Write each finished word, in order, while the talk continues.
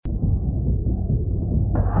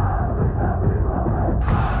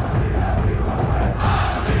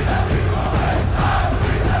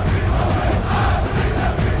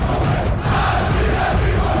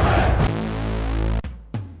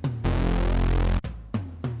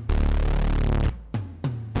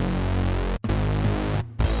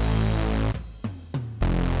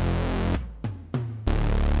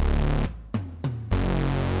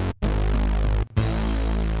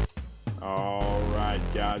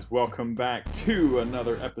guys? Welcome back to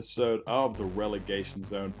another episode of the Relegation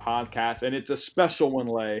Zone podcast, and it's a special one,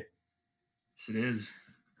 Lay. Yes, it is.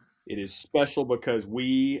 It is special because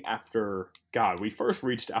we first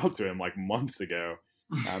reached out to him like months ago.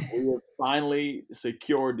 We have finally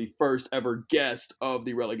secured the first ever guest of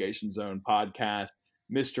the Relegation Zone podcast,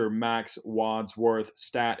 Mr. Max Wadsworth,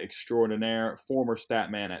 stat extraordinaire, former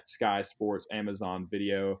stat man at Sky Sports, Amazon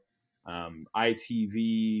Video,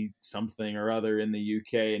 ITV something or other in the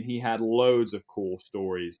UK, and he had loads of cool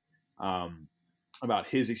stories about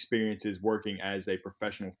his experiences working as a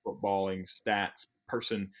professional footballing stats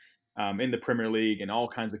person in the Premier League, and all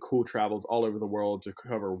kinds of cool travels all over the world to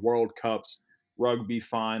cover World Cups, rugby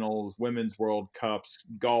finals, women's World Cups,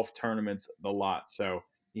 golf tournaments, the lot. So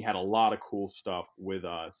he had a lot of cool stuff with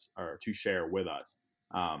us, or to share with us.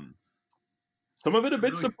 Some of it a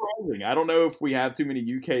bit surprising. I don't know if we have too many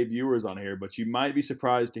UK viewers on here, but you might be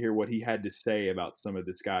surprised to hear what he had to say about some of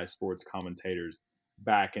the Sky Sports commentators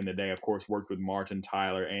back in the day. Of course, worked with Martin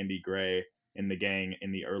Tyler, Andy Gray, and the gang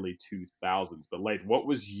in the early 2000s. But Laith, what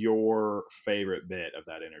was your favorite bit of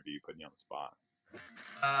that interview, putting you on the spot?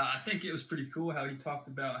 I think it was pretty cool how he talked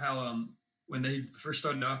about how when they first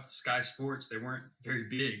started off with Sky Sports, they weren't very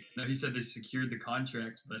big. He said they secured the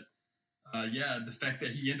contract, but the fact that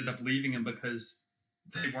he ended up leaving them because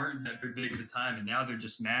they weren't that very big at the time, and now they're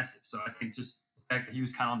just massive. So I think just the fact that he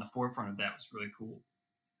was kind of on the forefront of that was really cool.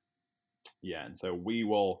 Yeah, and so we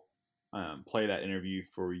will play that interview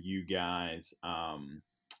for you guys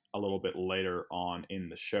a little bit later on in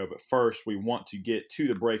the show. But first, we want to get to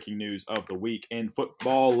the breaking news of the week in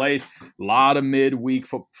football. Laith, a lot of midweek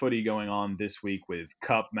footy going on this week with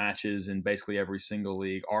cup matches in basically every single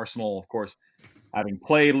league. Arsenal, of course, having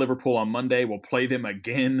played Liverpool on Monday, will play them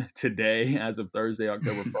again today as of Thursday,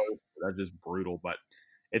 October 1st. That's just brutal, but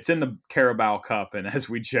it's in the Carabao Cup, and as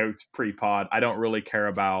we joked pre-pod, I don't really care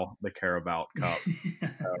about the Carabao Cup.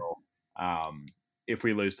 So, if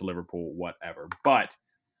we lose to Liverpool, whatever. But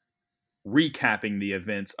recapping the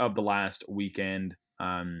events of the last weekend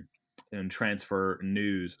in transfer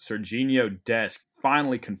news, Serginho Dest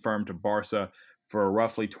finally confirmed to Barca for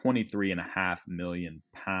roughly £23.5 million.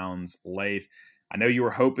 Laith, I know you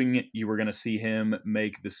were hoping you were going to see him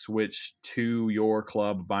make the switch to your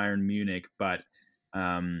club, Bayern Munich, but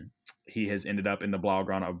he has ended up in the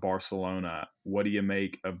Blaugrana of Barcelona. What do you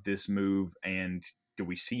make of this move, and do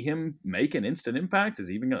we see him make an instant impact? Is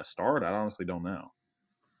he even going to start? I honestly don't know.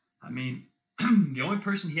 I mean, the only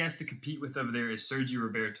person he has to compete with over there is Sergio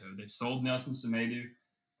Roberto. They've sold Nelson Semedo,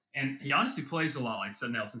 and he honestly plays a lot like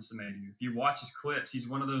Nelson Semedo. If you watch his clips, he's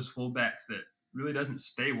one of those fullbacks that really doesn't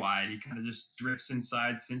stay wide. He kind of just drifts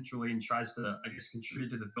inside centrally and tries to,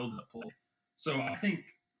 contribute to the build-up play. So I think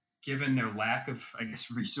given their lack of,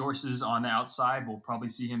 resources on the outside, we'll probably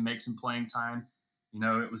see him make some playing time.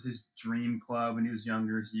 It was his dream club when he was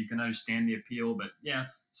younger, so you can understand the appeal. But, yeah,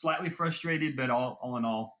 slightly frustrated, but all in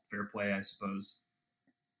all, fair play, I suppose.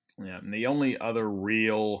 Yeah, and the only other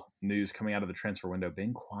real news coming out of the transfer window,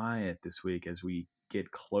 been quiet this week as we get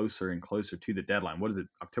closer and closer to the deadline. What is it,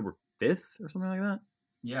 October 5th or something like that?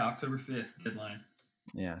 Yeah, October 5th, deadline.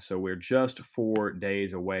 Yeah, so we're just 4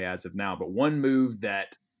 days away as of now. But one move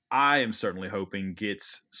that I am certainly hoping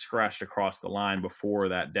gets scratched across the line before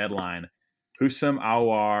that deadline, Houssem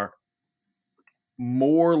Aouar,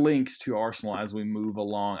 more links to Arsenal as we move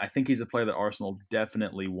along. I think he's a player that Arsenal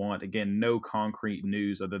definitely want. Again, no concrete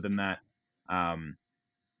news other than that.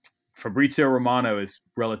 Fabrizio Romano is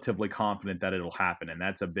relatively confident that it'll happen, and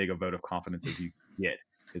that's a big a vote of confidence as you get.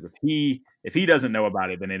 Because if he doesn't know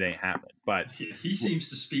about it, then it ain't happening. But he seems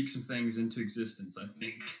to speak some things into existence, I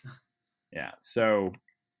think. Yeah. So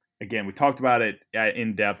again, we talked about it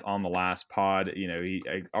in depth on the last pod.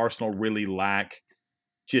 Arsenal really lack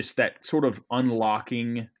just that sort of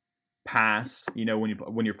unlocking pass.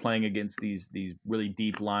 When you're playing against these really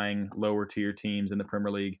deep lying lower tier teams in the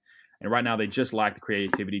Premier League. And right now, they just lack the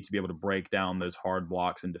creativity to be able to break down those hard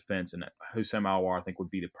blocks in defense. And Houssem Aouar, I think, would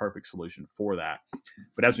be the perfect solution for that.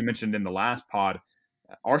 But as we mentioned in the last pod,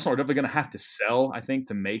 Arsenal are definitely going to have to sell, I think,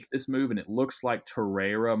 to make this move. And it looks like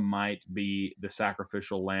Torreira might be the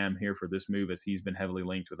sacrificial lamb here for this move, as he's been heavily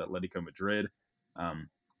linked with Atletico Madrid.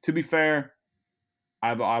 To be fair,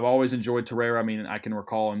 I've always enjoyed Torreira. I mean, I can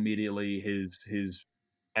recall immediately his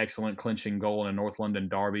excellent clinching goal in a North London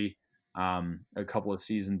derby a couple of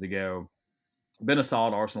seasons ago. Been a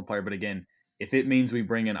solid Arsenal player, but again, if it means we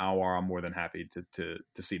bring in Aouar, I'm more than happy to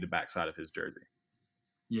see the backside of his jersey.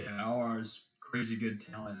 Yeah, Aouar's crazy good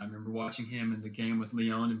talent. I remember watching him in the game with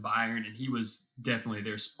Lyon and Bayern, and he was definitely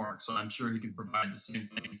their spark. So I'm sure he can provide the same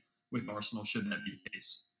thing with Arsenal should that be the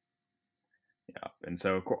case. Yeah, and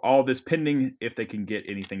so all this pending if they can get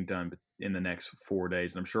anything done in the next 4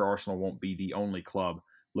 days. And I'm sure Arsenal won't be the only club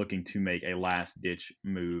looking to make a last-ditch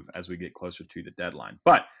move as we get closer to the deadline.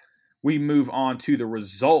 But we move on to the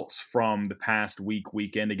results from the past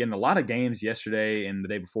weekend. Again, a lot of games yesterday and the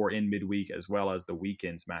day before in midweek, as well as the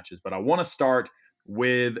weekend's matches. But I want to start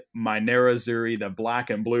with my Nerazzurri, the black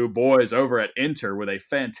and blue boys over at Inter, with a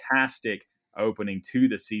fantastic opening to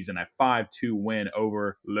the season, a 5-2 win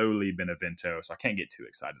over lowly Benevento. So I can't get too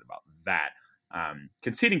excited about that.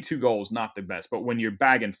 Conceding 2 goals, not the best, but when you're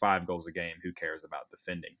bagging 5 goals a game, who cares about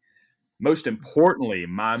defending? Most importantly,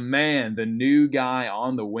 my man, the new guy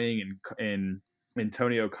on the wing in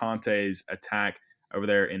Antonio Conte's attack over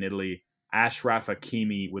there in Italy, Achraf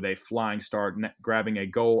Hakimi, with a flying start, grabbing a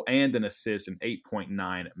goal and an assist, an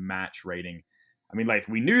 8.9 match rating. I mean, like,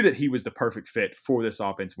 we knew that he was the perfect fit for this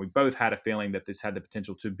offense. We both had a feeling that this had the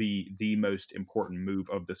potential to be the most important move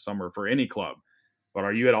of the summer for any club. But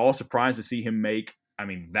are you at all surprised to see him make,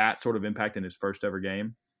 that sort of impact in his first ever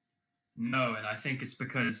game? No, and I think it's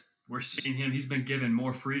because we're seeing him. He's been given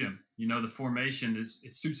more freedom. The formation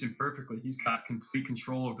it suits him perfectly. He's got complete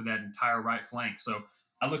control over that entire right flank. So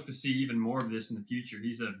I look to see even more of this in the future.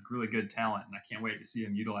 He's a really good talent, and I can't wait to see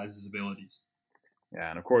him utilize his abilities. Yeah,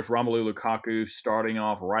 and of course, Romelu Lukaku starting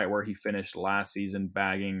off right where he finished last season,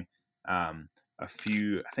 bagging a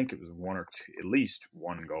few, I think it was 1 or 2, at least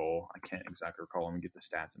 1 goal. I can't exactly recall. Let me get the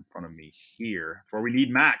stats in front of me here. Where we need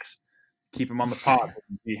Max. Keep him on the pod.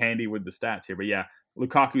 Be handy with the stats here. But yeah,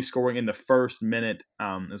 Lukaku scoring in the first minute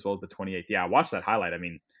as well as the 28th. Yeah, I watched that highlight.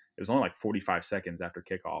 It was only like 45 seconds after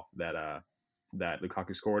kickoff that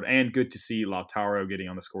Lukaku scored. And good to see Lautaro getting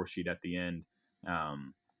on the score sheet at the end.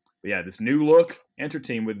 But yeah, this new look Inter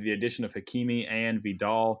team with the addition of Hakimi and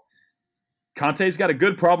Vidal. Conte's got a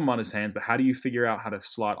good problem on his hands, but how do you figure out how to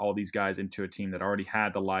slot all these guys into a team that already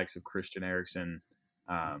had the likes of Christian Eriksen,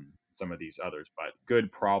 some of these others? But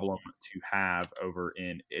good problem to have over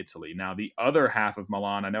in Italy. Now, the other half of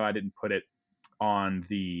Milan, I know I didn't put it on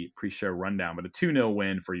the pre-show rundown, but a 2-0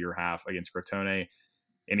 win for your half against Crotone.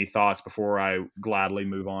 Any thoughts before I gladly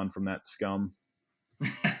move on from that scum?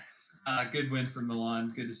 Good win for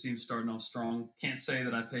Milan. Good to see him starting off strong. Can't say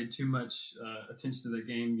that I paid too much attention to the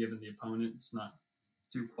game given the opponent. It's not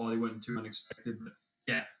too quality, wasn't too unexpected. But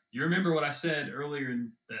yeah, you remember what I said earlier,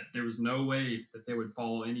 that there was no way that they would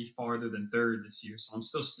fall any farther than third this year. So I'm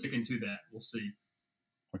still sticking to that. We'll see.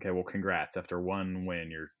 Okay, well, congrats. After 1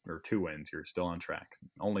 win, or 2 wins, you're still on track.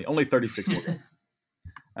 Only 36 more.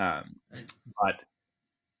 But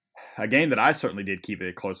a game that I certainly did keep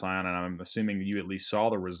a close eye on, and I'm assuming you at least saw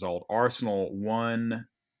the result. Arsenal 1,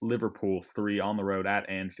 Liverpool 3 on the road at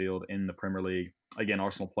Anfield in the Premier League. Again,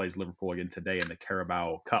 Arsenal plays Liverpool again today in the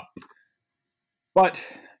Carabao Cup. But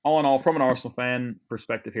all in all, from an Arsenal fan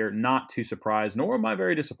perspective here, not too surprised, nor am I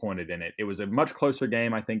very disappointed in it. It was a much closer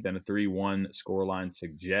game, I think, than a 3-1 scoreline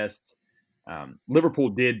suggests. Liverpool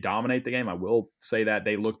did dominate the game. I will say that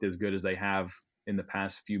they looked as good as they have in the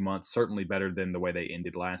past few months, certainly better than the way they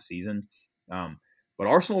ended last season. But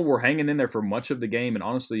Arsenal were hanging in there for much of the game and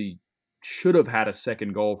honestly should have had a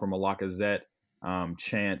second goal from a Lacazette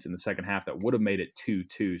chance in the second half that would have made it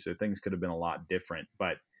 2-2. So things could have been a lot different.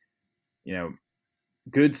 But,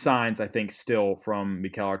 good signs, I think, still from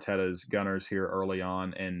Mikel Arteta's Gunners here early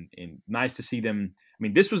on. And nice to see them.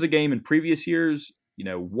 This was a game in previous years,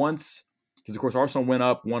 once, because, of course, Arsenal went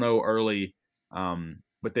up 1-0 early.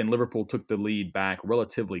 But then Liverpool took the lead back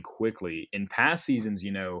relatively quickly. In past seasons,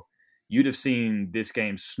 you'd have seen this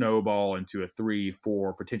game snowball into a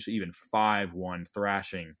 3-4, potentially even 5-1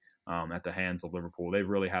 thrashing at the hands of Liverpool. They've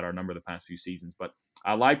really had our number the past few seasons. But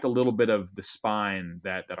I liked a little bit of the spine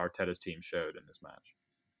that Arteta's team showed in this match.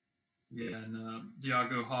 Yeah, and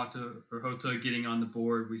Diogo Jota getting on the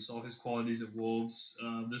board. We saw his qualities at Wolves.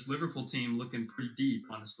 This Liverpool team looking pretty deep,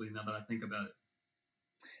 honestly, now that I think about it.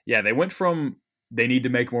 Yeah, they went from they need to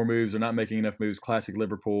make more moves. They're not making enough moves. Classic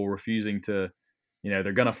Liverpool, refusing to,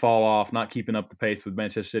 they're going to fall off, not keeping up the pace with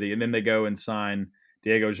Manchester City. And then they go and sign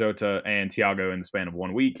Diogo Jota and Thiago in the span of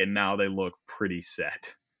 1 week, and now they look pretty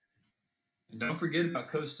set. And don't forget about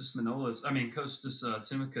Kostas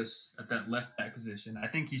Tsimikas at that left back position. I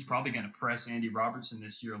think he's probably going to press Andy Robertson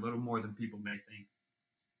this year a little more than people may think.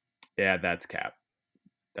 Yeah, that's cap.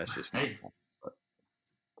 That's just not.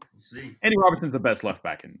 We'll see. Andy Robertson's the best left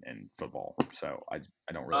back in football, so I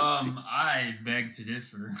don't really see. I beg to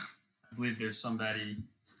differ. I believe there's somebody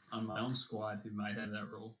on my own squad who might have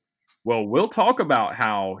that role. Well, we'll talk about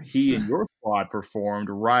how he and your squad performed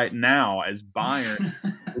right now as Bayern,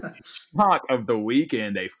 shock of the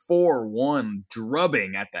weekend, a 4-1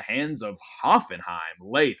 drubbing at the hands of Hoffenheim.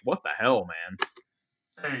 Leith, what the hell, man?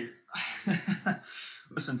 Hey,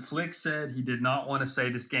 listen, Flick said he did not want to say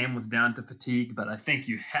this game was down to fatigue, but I think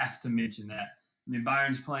you have to mention that. I mean,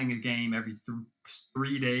 Bayern's playing a game every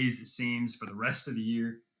 3 days, it seems, for the rest of the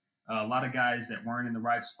year. A lot of guys that weren't in the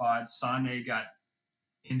right spot. Sane got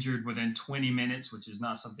injured within 20 minutes, which is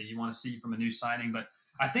not something you want to see from a new signing. But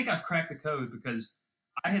I think I've cracked the code because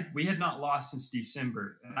we had not lost since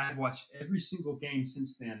December, and I had watched every single game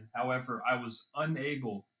since then. However, I was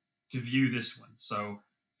unable to view this one. So,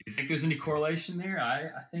 do you think there's any correlation there?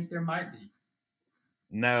 I think there might be.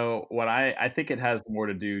 No, what I think it has more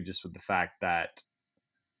to do just with the fact that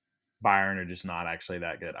Bayern are just not actually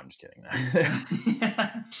that good. I'm just kidding.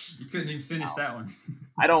 Yeah, you couldn't even finish that one.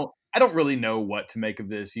 I don't really know what to make of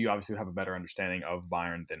this. You obviously have a better understanding of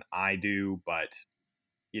Bayern than I do, but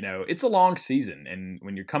it's a long season, and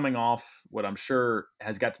when you're coming off what I'm sure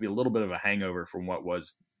has got to be a little bit of a hangover from what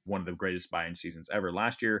was one of the greatest Bayern seasons ever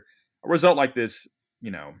last year, a result like this,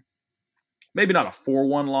 maybe not a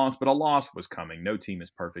 4-1 loss, but a loss was coming. No team is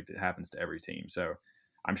perfect. It happens to every team. So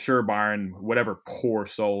I'm sure Bayern, whatever poor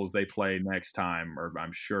souls they play next time, are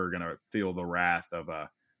I'm sure going to feel the wrath of a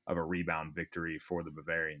rebound victory for the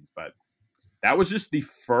Bavarians. But that was just the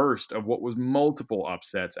first of what was multiple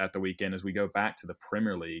upsets at the weekend as we go back to the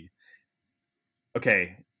Premier League.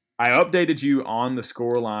 Okay, I updated you on the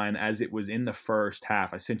scoreline as it was in the first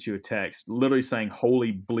half. I sent you a text literally saying,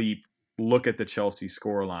 holy bleep, look at the Chelsea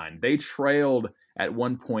scoreline. They trailed at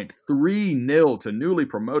one point 3-0 to newly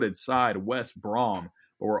promoted side West Brom,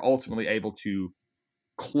 but were ultimately able to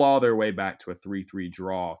claw their way back to a 3-3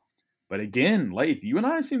 draw. But again, Laith, you and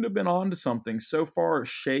I seem to have been on to something. So far,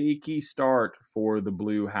 shaky start for the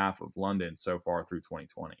blue half of London so far through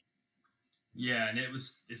 2020. Yeah, and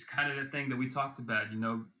it's kind of the thing that we talked about.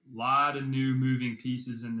 A lot of new moving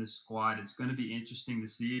pieces in this squad. It's going to be interesting to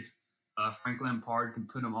see if Frank Lampard can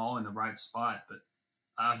put them all in the right spot. But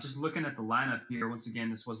just looking at the lineup here, once again,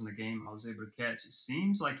 this wasn't a game I was able to catch. It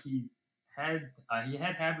seems like he had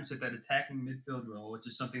Havertz at that attacking midfield role, which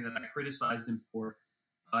is something that I criticized him for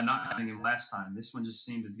not having him last time. This one just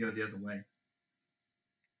seemed to go the other way.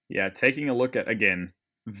 Yeah, taking a look at, again,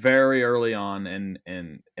 very early on, and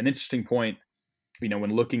an interesting point,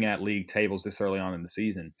 when looking at league tables this early on in the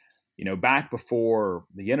season, back before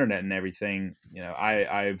the internet and everything,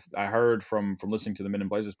 I heard from listening to the Men in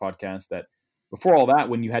Blazers podcast that before all that,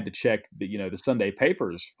 when you had to check the Sunday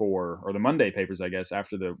papers or the Monday papers, I guess,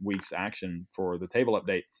 after the week's action for the table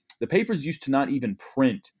update, the papers used to not even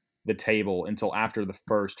print the table until after the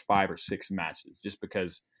first 5 or 6 matches, just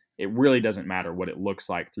because it really doesn't matter what it looks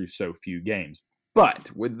like through so few games.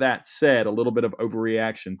 But with that said, a little bit of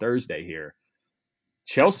overreaction Thursday here.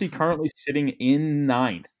 Chelsea currently sitting in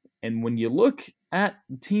 9th. And when you look at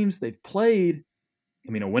the teams they've played,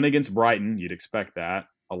 a win against Brighton, you'd expect that.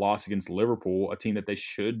 A loss against Liverpool, a team that they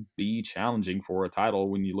should be challenging for a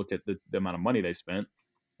title when you look at the amount of money they spent.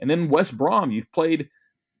 And then West Brom, you've played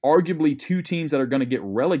arguably 2 teams that are going to get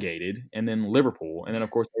relegated, and then Liverpool. And then, of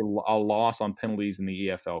course, a loss on penalties in the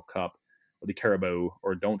EFL Cup, or the Carabao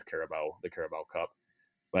Cup.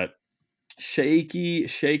 But shaky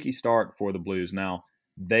start for the Blues. Now,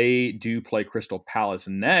 they do play Crystal Palace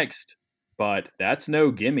next, but that's no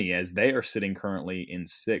gimme as they are sitting currently in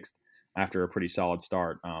 6th after a pretty solid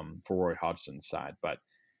start for Roy Hodgson's side. But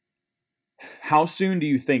how soon do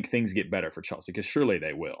you think things get better for Chelsea? Because surely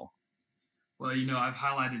they will. Well, I've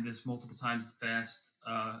highlighted this multiple times in the past.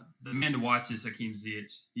 The man to watch is Hakim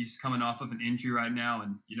Ziyech. He's coming off of an injury right now,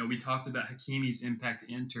 and we talked about Hakimi's impact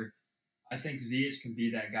to Inter. I think Ziyech can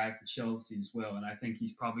be that guy for Chelsea as well, and I think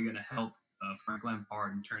he's probably going to help Frank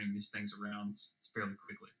Lampard in turning these things around fairly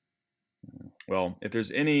quickly. Well, if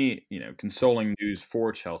there's any consoling news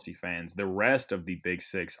for Chelsea fans, the rest of the Big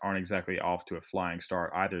Six aren't exactly off to a flying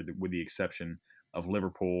start either, with the exception of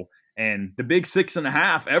Liverpool and the Big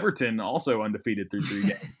 6.5. Everton also undefeated through 3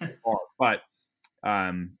 games. But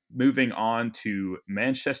moving on to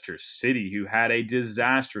Manchester City, who had a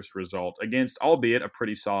disastrous result against, albeit a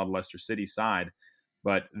pretty solid Leicester City side,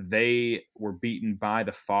 but they were beaten by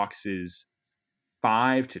the Foxes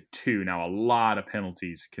 5-2. Now, a lot of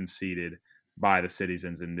penalties conceded by the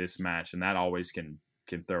Citizens in this match, and that always can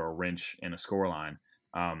throw a wrench in a scoreline.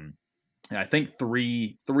 And I think 4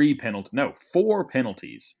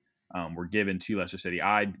 penalties were given to Leicester City.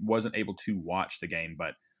 I wasn't able to watch the game,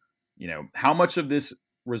 but how much of this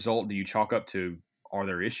result do you chalk up to? Are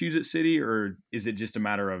there issues at City, or is it just a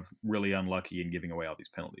matter of really unlucky and giving away all these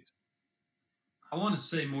penalties? I want to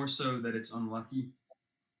say more so that it's unlucky.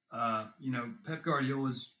 Pep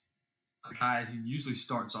Guardiola's a guy who usually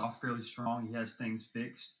starts off fairly strong. He has things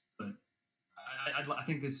fixed, but I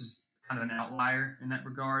think this is kind of an outlier in that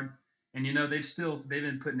regard. And they've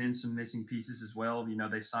been putting in some missing pieces as well.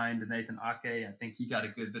 They signed Nathan Ake. I think he got a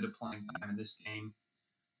good bit of playing time in this game.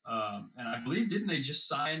 And I believe, didn't they just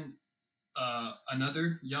sign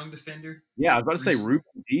another young defender? Yeah, I was about to say Recently?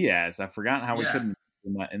 Ruben Diaz. I forgot how we Yeah, couldn't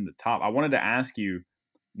in that in the top. I wanted to ask you,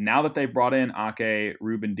 now that they've brought in Ake,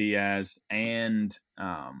 Ruben Diaz, and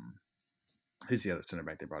who's the other center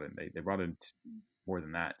back they brought in? They brought in more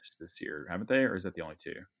than that just this year, haven't they? Or is that the only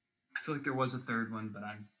two? I feel like there was a third one, but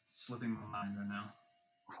I'm slipping my mind right now.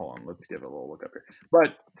 Hold on, let's give it a little look up here.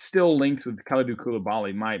 But still linked with Kalidou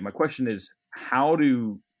Koulibaly. My question is, how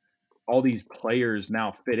do all these players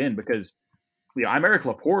now fit in? Because Aymeric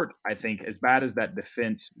Laporte, I think, as bad as that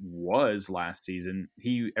defense was last season,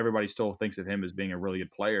 everybody still thinks of him as being a really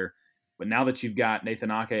good player. But now that you've got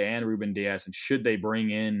Nathan Ake and Ruben Diaz, and should they bring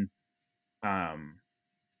in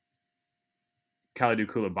Kalidou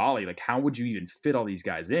Koulibaly, like how would you even fit all these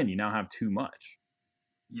guys in? You now have too much.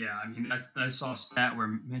 Yeah, I mean, I saw a stat where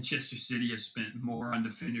Manchester City has spent more on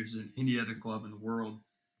defenders than any other club in the world.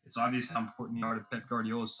 It's obvious how important they are to Pep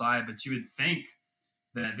Guardiola's side, but you would think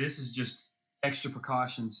that this is just extra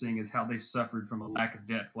precaution, seeing as how they suffered from a lack of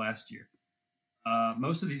depth last year.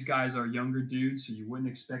 Most of these guys are younger dudes, so you wouldn't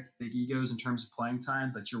expect big egos in terms of playing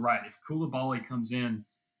time. But you're right. If Koulibaly comes in,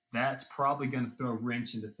 that's probably going to throw a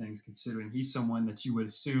wrench into things, considering he's someone that you would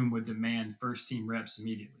assume would demand first team reps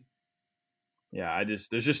immediately. Yeah, there's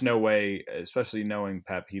just no way, especially knowing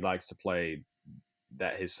Pep, he likes to play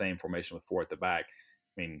his same formation with four at the back.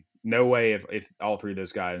 I mean, no way if all three of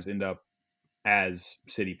those guys end up as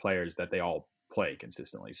City players that they all play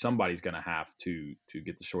consistently. Somebody's going to have to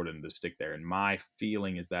get the short end of the stick there. And my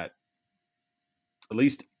feeling is that at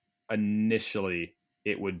least initially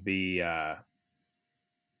it would be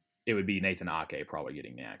Nathan Ake probably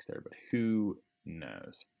getting the axe there, but who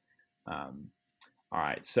knows? All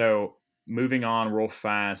right, so moving on real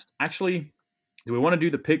fast. Actually, do we want to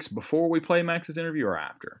do the picks before we play Max's interview or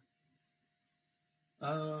after?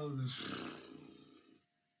 I don't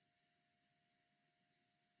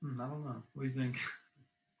know. What do you think?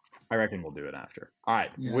 I reckon we'll do it after. All right,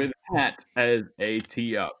 Yeah. with that as a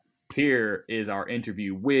tee up, here is our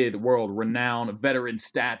interview with world-renowned veteran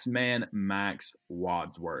stats man Max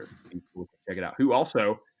Wadsworth. Check it out. Who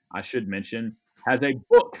also, I should mention, has a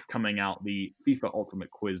book coming out, the FIFA Ultimate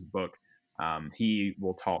Quiz book. He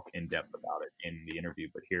will talk in depth about it in the interview,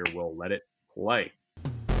 but here we'll let it play.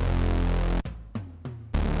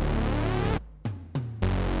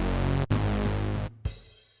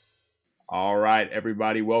 All right,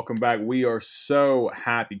 everybody, welcome back. We are so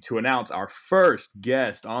happy to announce our first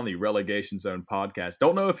guest on the Relegation Zone podcast.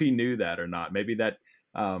 Don't know if he knew that or not. Maybe that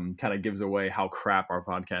kind of gives away how crap our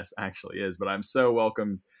podcast actually is. But I'm so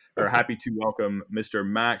happy to welcome Mr.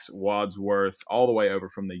 Max Wadsworth all the way over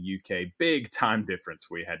from the UK. Big time difference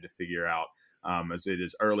we had to figure out as it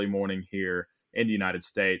is early morning here in the United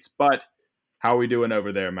States. But how are we doing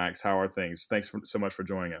over there, Max? How are things? Thanks so much for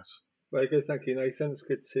joining us. Very good, thank you, Nathan. It's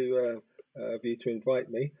good to of you to invite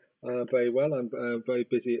me. Very well. I'm very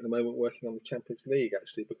busy at the moment working on the Champions League,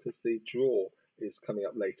 actually, because the draw is coming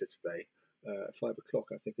up later today at 5 o'clock,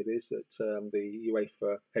 I think it is, at the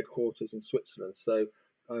UEFA headquarters in Switzerland. So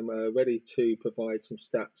I'm ready to provide some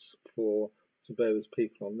stats for some various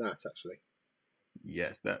people on that, actually.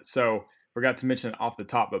 Yes, so forgot to mention it off the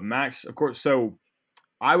top, but Max, of course, so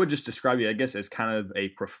I would just describe you, I guess, as kind of a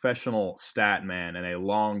professional stat man and a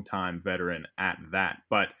long-time veteran at that.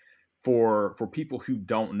 But for people who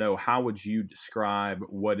don't know, how would you describe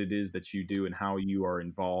what it is that you do and how you are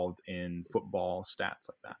involved in football stats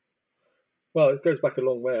like that? Well, it goes back a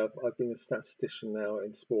long way. I've been a statistician now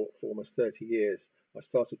in sport for almost 30 years. I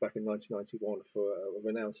started back in 1991 for a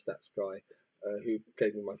renowned stats guy who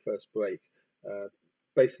gave me my first break.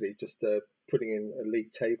 Basically, just putting in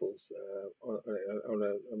league tables on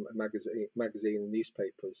a magazine and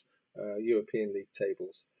newspapers, European league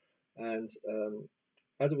tables. And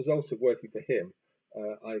as a result of working for him,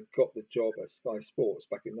 I got the job at Sky Sports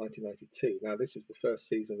back in 1992. Now, this was the first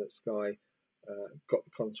season that Sky got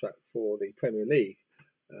the contract for the Premier League.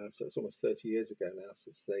 So it's almost 30 years ago now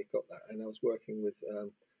since they got that. And I was working with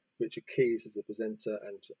Richard Keys as the presenter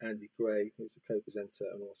and Andy Gray, who's a co-presenter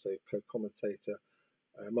and also co-commentator.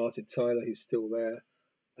 Martin Tyler, who's still there,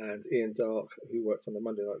 and Ian Dark, who worked on the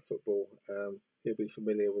Monday Night Football. He'll be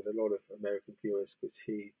familiar with a lot of American viewers because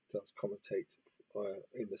he does commentate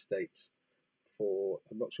in the States for,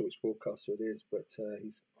 I'm not sure which broadcaster it is, but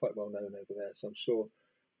he's quite well known over there. So I'm sure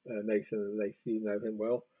Nathan and Nathan, you know him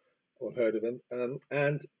well or heard of him.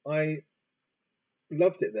 And I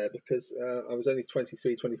loved it there because I was only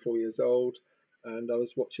 23, 24 years old and I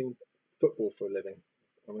was watching football for a living.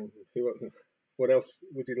 I mean, what else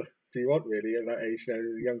do you want really at that age?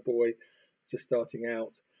 A young boy just starting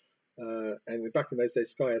out. And back in those days,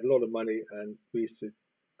 Sky had a lot of money, and we used to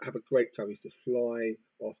have a great time. We used to fly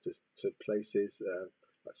off to places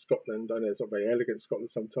like Scotland. I know it's not very elegant Scotland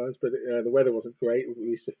sometimes, but the weather wasn't great. We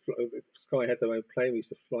used to Sky had their own plane. We used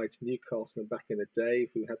to fly to Newcastle and back in the day.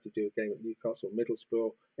 If we had to do a game at Newcastle or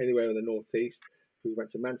Middlesbrough, anywhere in the northeast. If we went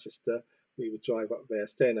to Manchester, we would drive up there,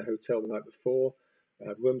 stay in a hotel the night before,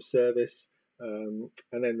 have room service, and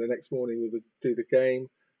then the next morning we would do the game.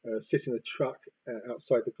 Sit in a truck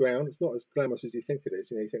outside the ground. It's not as glamorous as you think it is.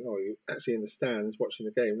 You think, oh, you're actually in the stands watching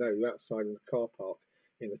the game. No, you're outside in the car park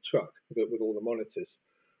in a truck with all the monitors,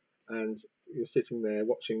 and you're sitting there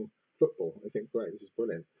watching football. You think, great, this is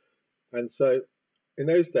brilliant. And so, in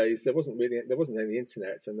those days, there wasn't any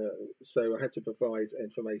internet, and so I had to provide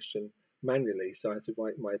information manually. So I had to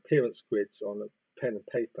write my appearance grids on a pen and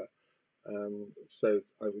paper. So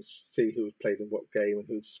I would see who had played in what game and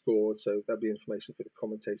who had scored. So that'd be information for the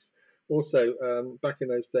commentators. Also, back in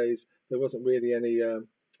those days, there wasn't really any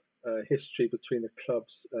history between the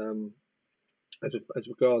clubs as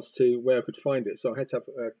regards to where I could find it. So I had to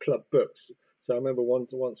have club books. So I remember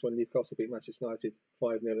once when Newcastle beat Manchester United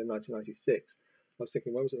 5-0 in 1996. I was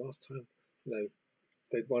thinking, when was the last time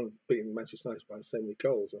they'd beaten Manchester United by so many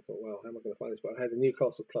goals? I thought, well, how am I going to find this? But I had a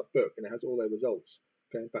Newcastle club book, and it has all their results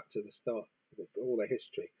going back to the start, all their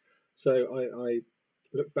history. So I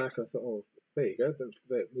looked back and I thought, oh, there you go.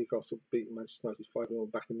 Newcastle beat Manchester United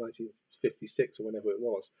 5-0 back in 1956 or whenever it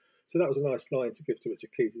was. So that was a nice line to give to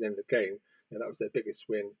Richard Keys at the end of the game. And that was their biggest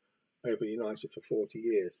win over United for 40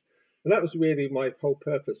 years. And that was really my whole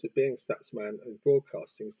purpose of being a statsman and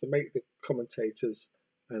broadcasting, is to make the commentators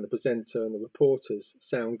and the presenter and the reporters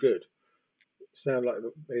sound good, sound like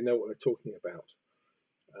they know what they're talking about.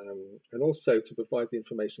 And also to provide the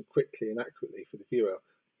information quickly and accurately for the viewer.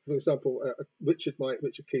 For example, Richard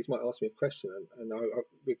Keys might ask me a question, and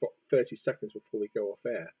we've got 30 seconds before we go off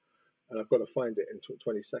air, and I've got to find it in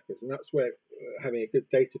 20 seconds. And that's where having a good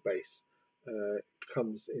database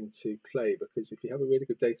comes into play, because if you have a really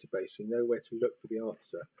good database, you know where to look for the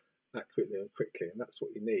answer accurately and quickly, and that's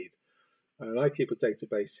what you need. And I keep a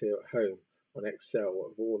database here at home on Excel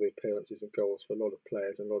of all the appearances and goals for a lot of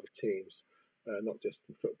players and a lot of teams. Not just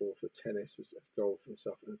in football, for tennis, as golf and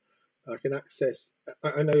stuff. And I can access,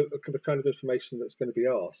 I know the kind of information that's going to be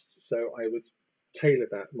asked, so I would tailor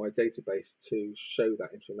my database to show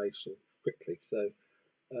that information quickly. So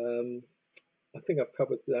I think I've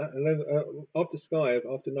covered that. And then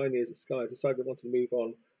after 9 years at Sky, I decided I wanted to move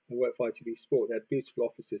on and work for ITV Sport. They had beautiful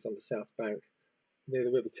offices on the South Bank near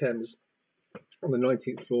the River Thames on the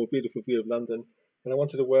 19th floor, beautiful view of London. And I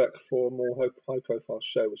wanted to work for a more high-profile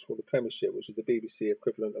show, which was called The Premiership, which is the BBC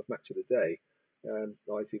equivalent of Match of the Day.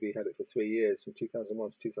 ITV had it for 3 years, from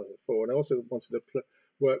 2001 to 2004. And I also wanted to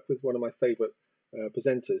work with one of my favourite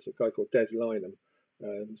presenters, a guy called Des Lynam.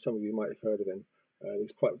 Some of you might have heard of him.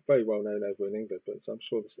 He's quite very well known over in England, but I'm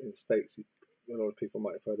sure in the States, a lot of people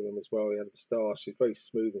might have heard of him as well. He had a moustache. He's very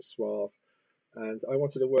smooth and suave. And I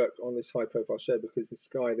wanted to work on this high-profile show because in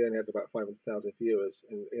Sky they only had about 500,000 viewers.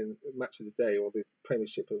 In Match of the Day, or the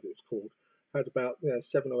Premiership as it was called, had about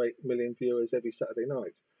 7 or 8 million viewers every Saturday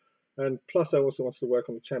night. And plus I also wanted to work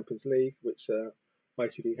on the Champions League, which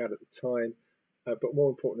ITV had at the time. But more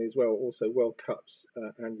importantly as well, also World Cups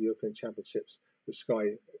and European Championships, which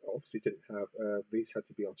Sky obviously didn't have. These had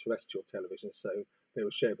to be on terrestrial television, so they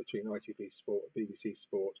were shared between ITV Sport and BBC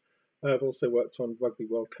Sport. I've also worked on Rugby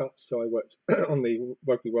World Cup, so I worked on the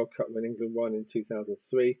Rugby World Cup when England won in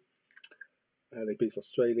 2003. They beat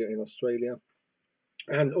Australia in Australia.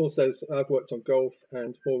 And also I've worked on golf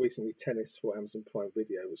and more recently tennis for Amazon Prime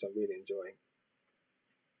Video, which I'm really enjoying.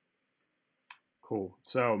 Cool.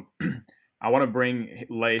 So I want to bring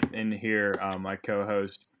Laith in here, my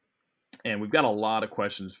co-host, and we've got a lot of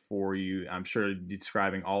questions for you. I'm sure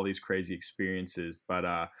describing all these crazy experiences, but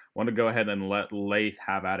I want to go ahead and let Laith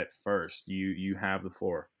have at it first. You have the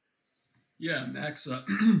floor. Yeah, Max,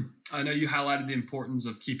 I know you highlighted the importance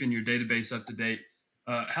of keeping your database up to date.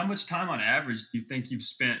 How much time on average do you think you've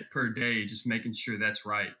spent per day just making sure that's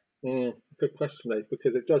right? Good question, Laith,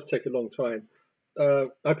 because it does take a long time.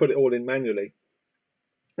 I put it all in manually.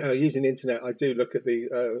 Using the internet, I do look at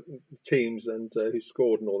the teams and who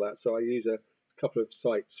scored and all that. So I use a couple of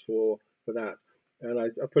sites for that, and I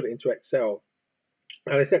put it into Excel.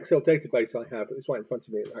 And this Excel database I have, it's right in front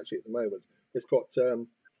of me actually at the moment. It's got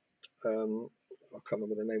I can't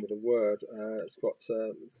remember the name of the word. It's got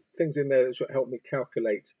things in there that should help me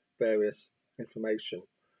calculate various information.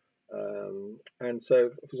 And so,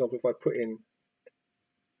 for example, if I put in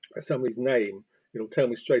somebody's name, it'll tell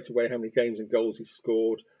me straight away how many games and goals he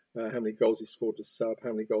scored, how many goals he scored as sub,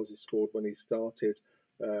 how many goals he scored when he started,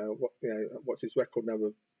 what's his record number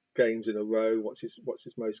of games in a row, what's his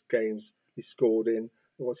most games he scored in, and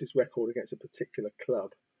what's his record against a particular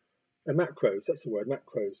club. And macros, that's the word,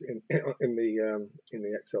 macros in the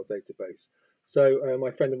Excel database. So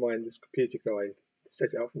my friend of mine, this computer guy,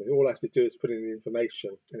 set it up for me. All I have to do is put in the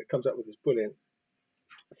information, and it comes up with this brilliant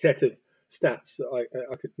set of stats that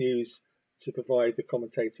I could use to provide the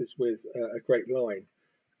commentators with a great line.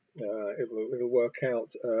 It'll work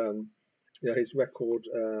out his record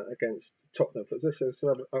against Tottenham.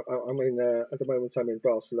 So I mean, at the moment I'm in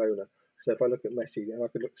Barcelona. So if I look at Messi, and I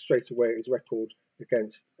could look straight away at his record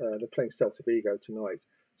against they're playing Celta Vigo tonight.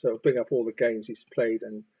 So it'll bring up all the games he's played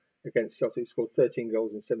and against Celta. He scored 13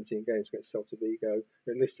 goals in 17 games against Celta Vigo.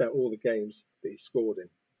 It lists out all the games that he scored in.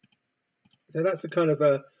 So that's the kind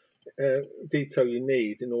of detail you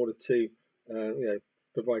need in order to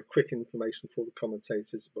provide quick information for the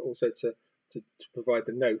commentators, but also to provide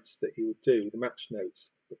the notes that you would do, the match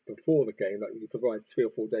notes before the game, like you provide 3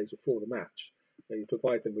 or 4 days before the match. You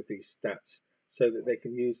provide them with these stats so that they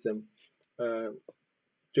can use them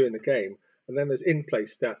during the game. And then there's in-play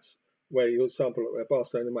stats where you'll sample where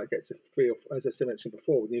Barcelona might get to 3 or, as I mentioned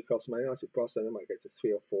before, with Newcastle Man United, Barcelona might get to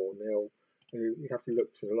 3 or 4-0. And you have to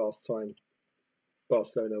look to the last time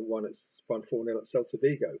Barcelona won 4-0 at Celta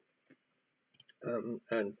Vigo.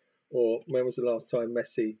 Or when was the last time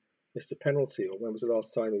Messi missed a penalty, or when was the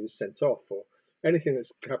last time he was sent off, or anything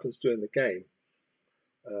that happens during the game.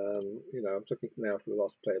 I'm looking now for the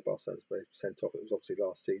last player Barcelona was sent off. It was obviously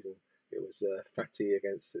last season. It was Fati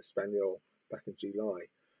against Espanyol back in July.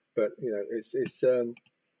 But it's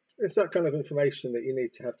that kind of information that you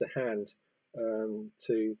need to have to hand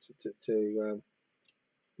to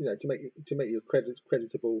make you a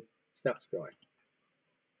creditable stats guy.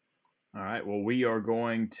 All right. Well, we are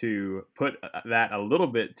going to put that a little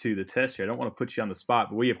bit to the test here. I don't want to put you on the spot,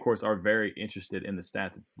 but we, of course, are very interested in the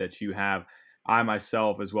stats that you have. I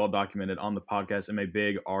myself, as well documented on the podcast, am a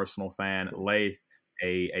big Arsenal fan. Laith,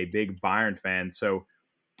 a big Bayern fan. So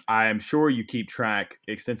I am sure you keep track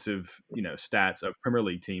extensive, stats of Premier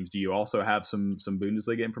League teams. Do you also have some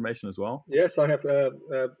Bundesliga information as well? Yes, I have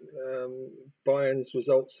Bayern's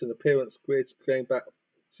results and appearance grids going back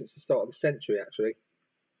since the start of the century, actually.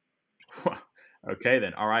 Okay,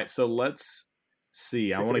 then. All right. So let's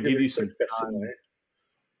see. I want to give you some time.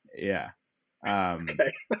 Yeah.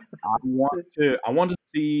 Okay. I want to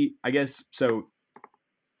see, I guess, so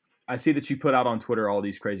I see that you put out on Twitter all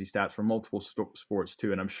these crazy stats from multiple sports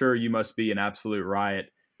too, and I'm sure you must be an absolute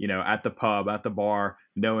riot, at the pub, at the bar,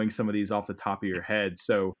 knowing some of these off the top of your head.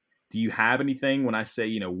 So do you have anything when I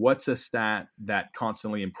say, what's a stat that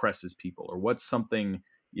constantly impresses people, or what's something,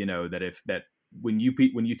 that when you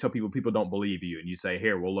tell people don't believe you and you say,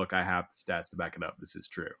 here, well, look, I have stats to back it up. This is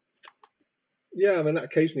true. Yeah, I mean, that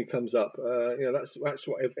occasionally comes up. That's what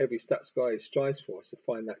every stats guy strives for, is to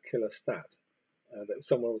find that killer stat that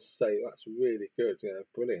someone will say, oh, that's really good,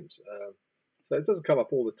 brilliant. So it doesn't come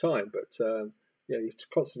up all the time, but you're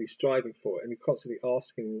constantly striving for it, and you're constantly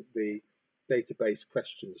asking the database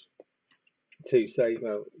questions to say,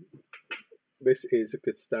 this is a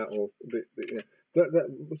good stat, or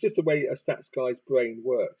it's just the way a stats guy's brain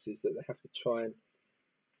works, is that they have to try and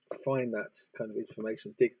find that kind of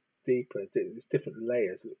information, dig deeper. There's different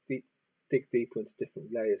layers. Dig deeper into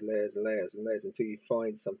different layers until you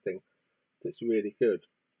find something that's really good.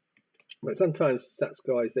 But sometimes stats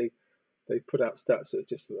guys they put out stats that are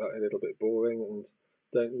just a little bit boring and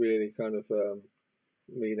don't really kind of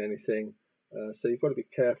mean anything. So you've got to be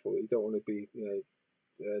careful. You don't want to be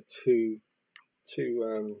too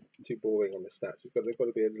boring on the stats. They've got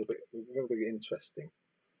to be a little bit. They've got to be interesting.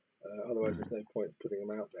 Otherwise, there's no point putting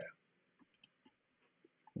them out there.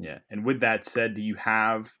 Yeah. And with that said, do you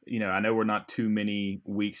have, I know we're not too many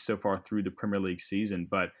weeks so far through the Premier League season,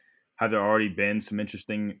 but have there already been some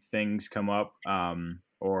interesting things come up,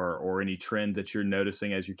 or any trends that you're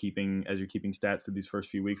noticing as you're keeping stats through these first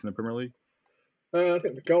few weeks in the Premier League? I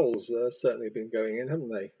think the goals certainly have been going in, haven't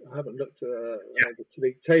they? I haven't looked at the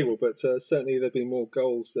league table, but certainly there have been more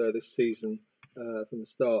goals this season from the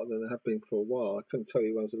start than there have been for a while. I couldn't tell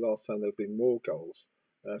you when was the last time there have been more goals.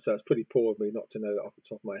 So it's pretty poor of me not to know that off the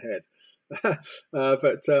top of my head.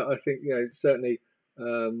 But I think certainly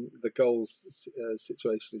the goals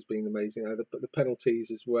situation has been amazing. But the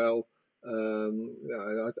penalties as well.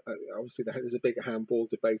 Obviously, there's a big handball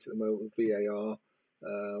debate at the moment with VAR.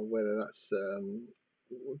 Whether that's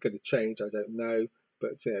going to change, I don't know.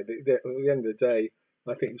 But at the end of the day,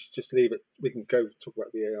 I think we should just leave it. We can go talk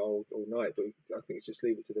about VAR all night, but I think it's just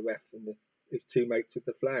leave it to the ref and his teammates with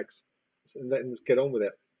the flags and let them get on with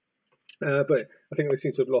it. But I think they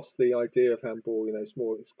seem to have lost the idea of handball. It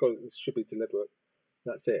should be deliberate.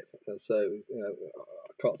 That's it. And so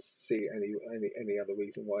I can't see any other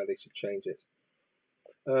reason why they should change it.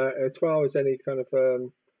 As far as any kind of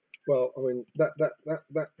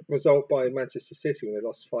that result by Manchester City when they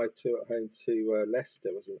lost 5-2 at home to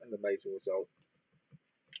Leicester was an amazing result.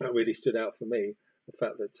 That really stood out for me. The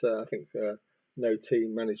fact that I think no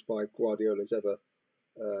team managed by Guardiola has ever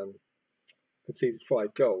conceded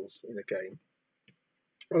 5 goals in a game.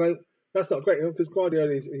 Although that's not great because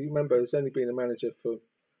Guardiola, you remember, has only been a manager for,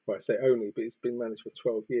 well, I say only, but he's been managed for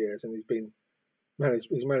 12 years, and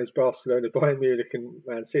he's managed Barcelona, Bayern Munich, and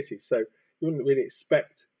Man City. So you wouldn't really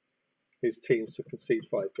expect his teams to concede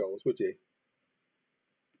 5 goals, would you?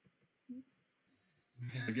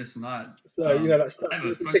 Yeah, I guess not. So that stat.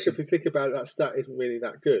 If you think about it, that stat isn't really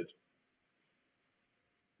that good.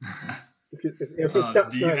 Do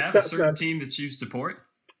you have a certain team that you support?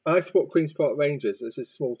 I support Queen's Park Rangers. It's a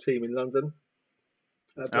small team in London.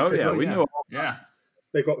 We know. Yeah,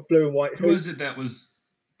 they've got blue and white. Who was it that was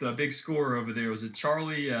the big scorer over there? Was it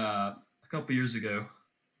Charlie a couple years ago?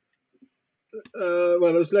 Well,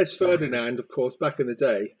 it was Les Ferdinand, of course, back in the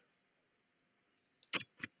day.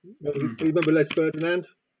 You remember Les Ferdinand?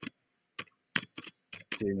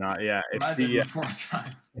 Do not, yeah. Before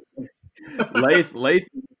time. Laith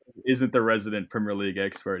isn't the resident Premier League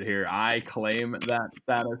expert here. I claim that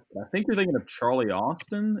status. I think you're thinking of Charlie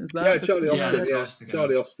Austin. Is that? Yeah, Charlie Austin. Yeah, Austin.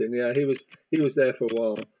 Charlie Austin. Yeah, he was there for a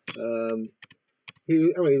while.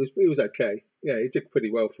 He was okay. Yeah, he did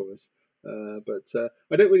pretty well for us. But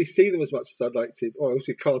I don't really see them as much as I'd like to. Well,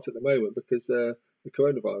 obviously can't at the moment because the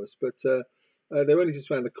coronavirus. But they're only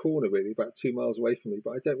just around the corner, really, about 2 miles away from me.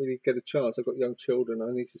 But I don't really get a chance. I've got young children.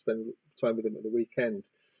 I need to spend time with them at the weekend.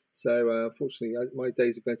 So unfortunately, my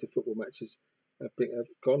days of going to football matches have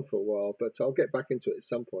gone for a while. But I'll get back into it at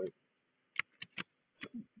some point.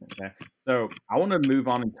 Okay. So I want to move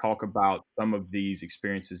on and talk about some of these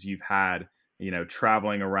experiences you've had,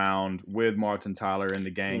 traveling around with Martin Tyler and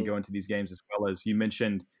the gang, going to these games, as well as you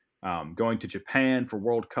mentioned going to Japan for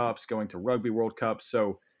World Cups, going to Rugby World Cups.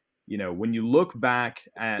 So, when you look back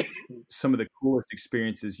at some of the coolest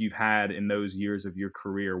experiences you've had in those years of your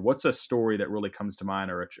career, what's a story that really comes to mind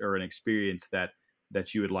or an experience that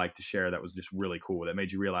you would like to share that was just really cool, that made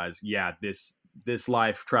you realize, yeah, this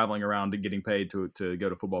life traveling around and getting paid to go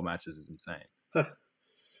to football matches is insane?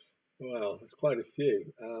 Well, there's quite a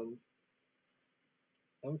few.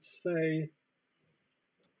 I would say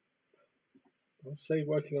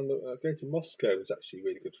working on going to Moscow was actually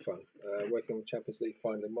really good fun. Working on the Champions League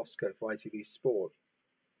final in Moscow for ITV Sport.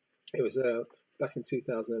 It was back in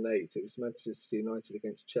 2008. It was Manchester United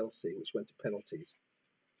against Chelsea, which went to penalties.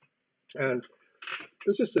 And it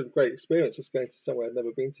was just a great experience, just going to somewhere I'd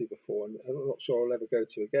never been to before, and I'm not sure I'll ever go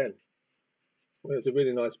to again. It was a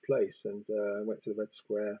really nice place, and I went to the Red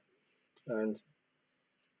Square and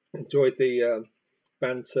enjoyed the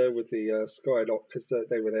banter with the Sky lot because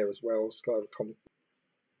they were there as well. Sky were common.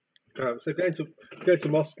 So going to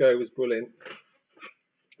Moscow was brilliant.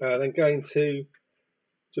 Then going to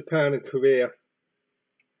Japan and Korea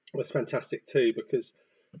was fantastic too, because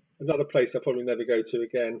another place I'll probably never go to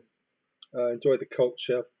again. I enjoyed the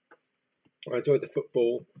culture. I enjoyed the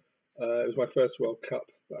football. It was my first World Cup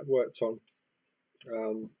that I worked on.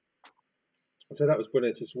 So that was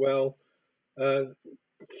brilliant as well.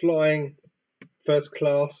 Flying first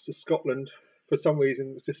class to Scotland, for some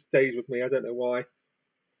reason, it just stayed with me. I don't know why.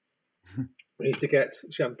 I used to get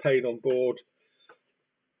champagne on board.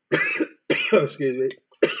 Excuse me.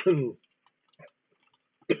 We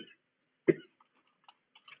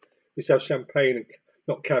used to have champagne and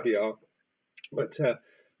not caviar, but a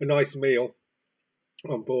nice meal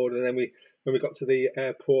on board. And then when we got to the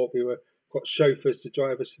airport, we got chauffeurs to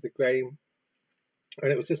drive us to the game,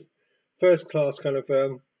 and it was just first class kind of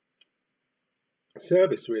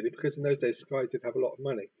service, really, because in those days Sky did have a lot of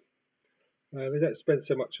money. They don't spend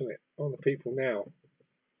so much on the people now,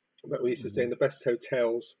 but we used to stay in the best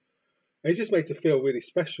hotels, and it just made it feel really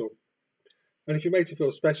special. And if you made it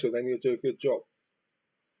feel special, then you'll do a good job.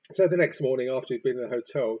 So the next morning, after you've been in a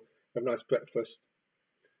hotel, have a nice breakfast,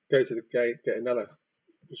 go to the gate, get another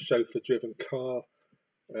chauffeur-driven car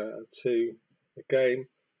to the game,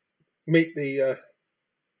 meet the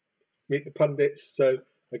pundits. So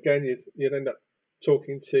again, you'd end up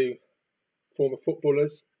talking to former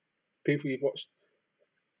footballers, people you've watched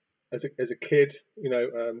as a kid,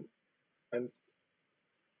 and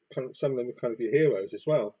kind of, some of them were kind of your heroes as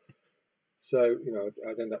well. So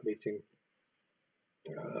I'd end up meeting.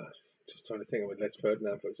 Just trying to think of Les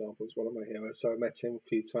Ferdinand, for example, was one of my heroes. So I met him a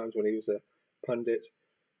few times when he was a pundit.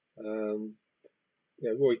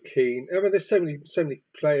 Roy Keane. I mean, there's so many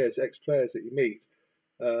players, ex-players that you meet.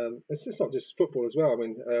 It's just not just football as well. I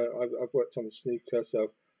mean, I've worked on the snooker, so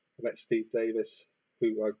I met Steve Davis,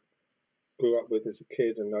 who I grew up with as a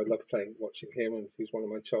kid, and I love watching him, and he's one of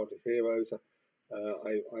my childhood heroes.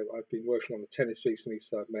 I've been working on the tennis recently,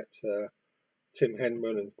 so I've met Tim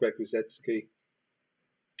Henman and Greg Ruzetsky,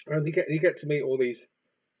 and you get to meet all these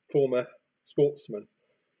former sportsmen,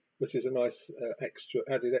 which is a nice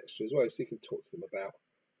added extra as well. So you can talk to them about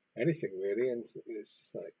anything really, and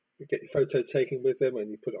it's like you get your photo taken with them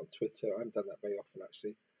and you put it on Twitter. I haven't done that very often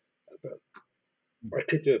actually, but I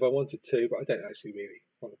could do if I wanted to, but I don't actually really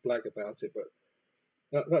want to brag about it.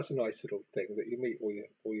 But that's a nice little thing that you meet all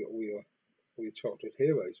your childhood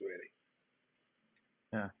heroes really.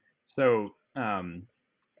 Yeah. So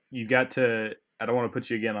you got to. I don't want to put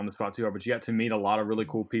you again on the spot too hard, but you got to meet a lot of really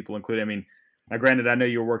cool people, including. I mean, now granted, I know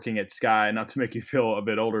you were working at Sky, not to make you feel a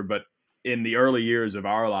bit older, but in the early years of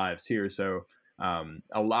our lives here, so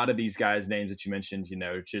a lot of these guys' names that you mentioned,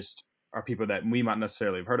 just are people that we might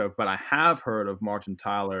necessarily have heard of, but I have heard of Martin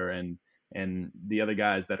Tyler and the other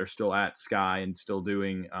guys that are still at Sky and still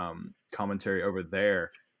doing commentary over there.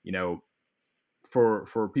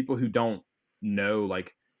 For people who don't know,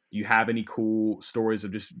 like, do you have any cool stories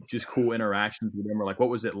of just cool interactions with them, or like what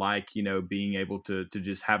was it like, being able to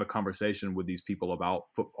just have a conversation with these people about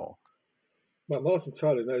football? Well, Martin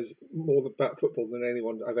Tyler knows more about football than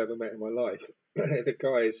anyone I've ever met in my life. The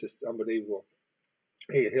guy is just unbelievable.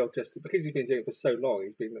 He'll just, because he's been doing it for so long,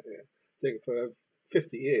 he's been doing it for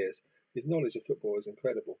 50 years. His knowledge of football is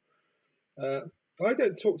incredible. I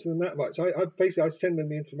don't talk to them that much. I send them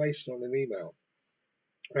the information on an email,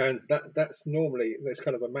 and that's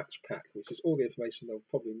kind of a match pack, which is all the information they'll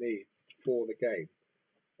probably need for the game.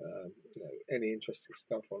 Any interesting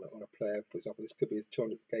stuff on a player, for example, this could be his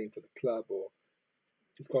 200th game for the club, or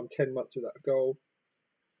he's gone 10 months without a goal,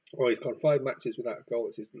 or he's gone 5 matches without a goal.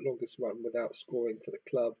 It's his longest run without scoring for the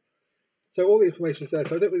club. So all the information is there.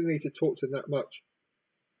 So I don't really need to talk to them that much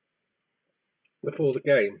before the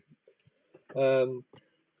game.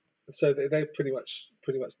 So they've pretty much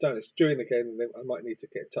done it. During the game, I might need to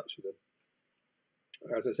get in touch with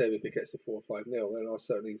them. As I say, if it gets to 4 or 5-0, then I'll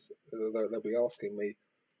certainly they'll be asking me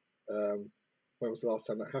when was the last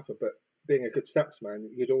time that happened. But being a good stats man,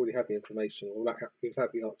 you'd already have the information, or you'd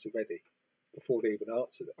have the answer ready before they even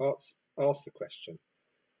ask the question.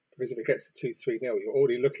 Because if it gets to 2-3-0, you're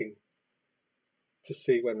already looking to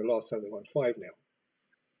see when the last time they won 5-0.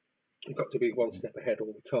 You've got to be one step ahead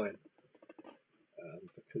all the time.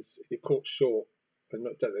 Because if you're caught short and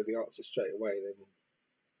don't know the answer straight away,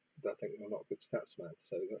 then I think you're not a good stats man.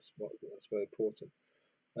 So that's very important.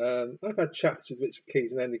 I've had chats with Richard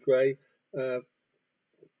Keys and Andy Gray. I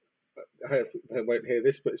hope they won't hear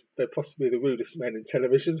this, but they're possibly the rudest men in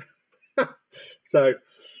television. So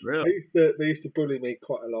really? they used to bully me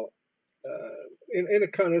quite a lot, in a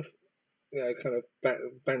kind of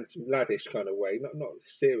laddish kind of way, not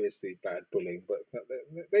seriously bad bullying, but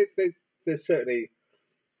they certainly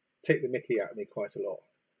take the mickey out of me quite a lot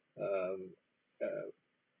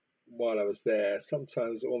while I was there.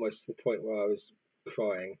 Sometimes almost to the point where I was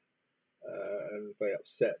crying and very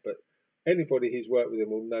upset. But anybody who's worked with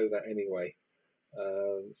him will know that anyway.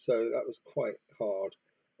 So that was quite hard.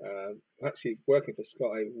 Actually, working for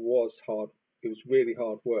Sky was hard. It was really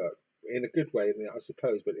hard work in a good way, I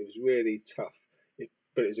suppose, but it was really tough.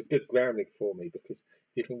 But it was a good grounding for me, because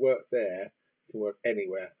you can work there, you can work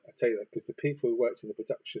anywhere. I tell you that because the people who worked in the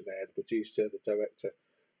production there, the producer, the director,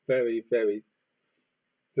 very, very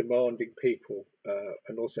demanding people,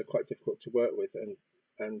 and also quite difficult to work with. And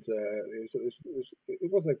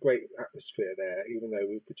it wasn't a great atmosphere there, even though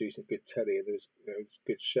we were producing good telly and there was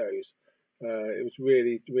good shows. It was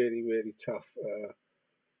really, really, really tough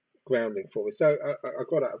grounding for me. So I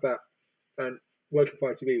got out of that, and working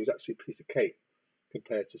for ITV was actually a piece of cake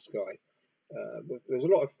compared to Sky. There's a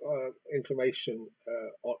lot of information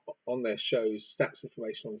on their shows, stats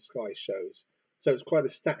information on the Sky shows. So it's quite a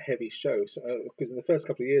stat-heavy show. So, because in the first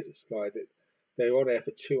couple of years at Sky, they were on air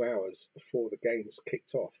for 2 hours before the games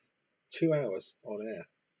kicked off. 2 hours on air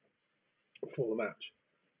before the match.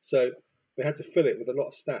 So they had to fill it with a lot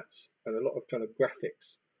of stats and a lot of kind of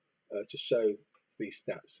graphics to show these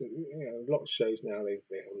stats. A lot of shows now, they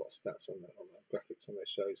have a lot of stats on the graphics on their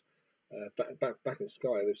shows. Back in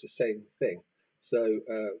Sky, there was the same thing. So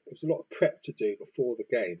there was a lot of prep to do before the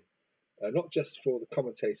game. Not just for the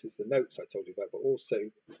commentators, the notes I told you about, but also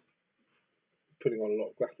putting on a lot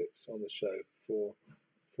of graphics on the show for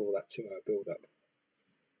that 2 hour build up.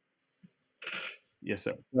 Yes,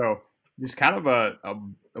 sir. So just kind of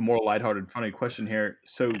a more lighthearted, funny question here.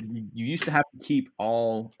 So you used to have to keep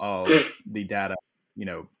all of the data,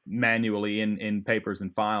 manually in papers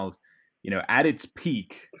and files. At its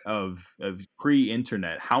peak of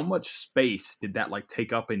pre-internet, how much space did that like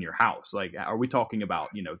take up in your house? Like, are we talking about,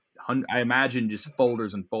 I imagine just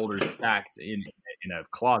folders and folders stacked in a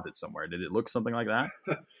closet somewhere. Did it look something like that?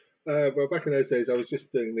 Well, back in those days, I was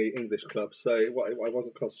just doing the English clubs, so I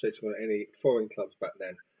wasn't concentrating on any foreign clubs back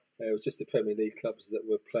then. It was just the Premier League clubs that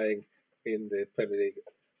were playing in the Premier League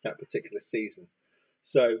that particular season.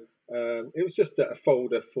 So it was just a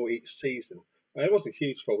folder for each season. And it wasn't a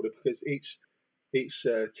huge folder because each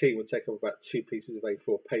team would take up about 2 pieces of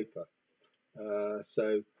A4 paper.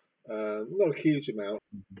 So not a huge amount.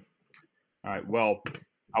 All right. Well,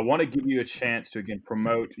 I want to give you a chance to again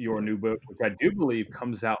promote your new book, which I do believe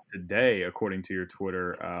comes out today, according to your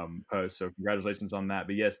Twitter post. So congratulations on that.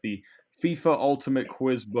 But yes, the FIFA Ultimate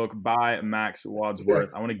Quiz Book by Max Wadsworth.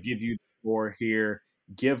 Yes. I want to give you the floor here.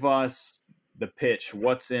 Give us the pitch.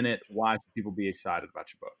 What's in it? Why should people be excited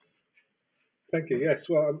about your book? Thank you. Yes.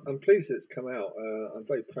 Well, I'm pleased that it's come out. I'm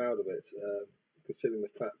very proud of it, considering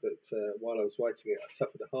the fact that while I was writing it, I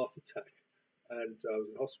suffered a heart attack. And I was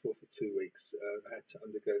in hospital for 2 weeks. I had to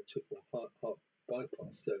undergo triple heart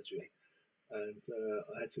bypass surgery, and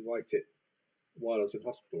I had to write it while I was in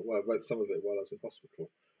hospital. Well, I wrote some of it while I was in hospital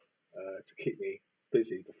to keep me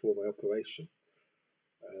busy before my operation.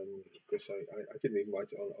 Because I didn't even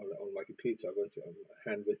write it on my computer. I wrote it on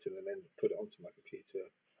handwritten and then put it onto my computer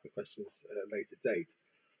for questions at a later date.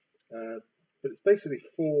 But it's basically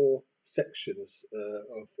 4 sections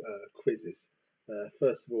of quizzes.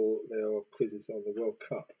 First of all, there are quizzes on the World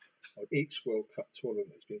Cup, on each World Cup tournament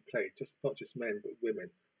that's been played, not just men but women.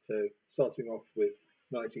 So starting off with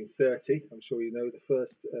 1930, I'm sure you know the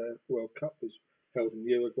first World Cup was held in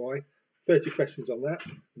Uruguay. 30 questions on that.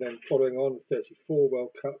 And then following on, the 34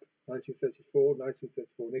 World Cup, 1934,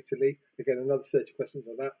 1934 in Italy. Again, another 30 questions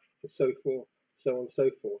on that, and so forth, so on and so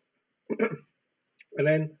forth. And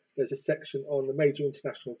then there's a section on the major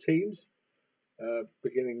international teams,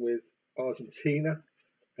 beginning with Argentina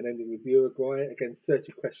and ending with Uruguay. Again,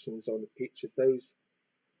 30 questions on each of those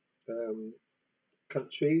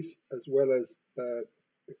countries, as well as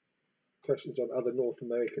questions on other North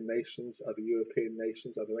American nations, other European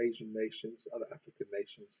nations, other Asian nations, other African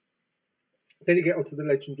nations. Then you get onto the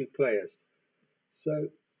legendary players. So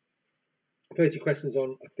 30 questions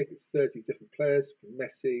on, I think it's 30 different players, from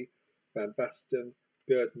Messi, Van Basten,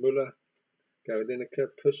 Gerd Müller, Gary Lineker,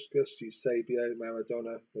 Puskas, Eusebio,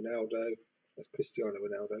 Maradona, Ronaldo, that's Cristiano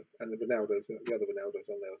Ronaldo, and the other Ronaldos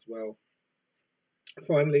on there as well.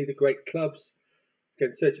 Finally, the great clubs.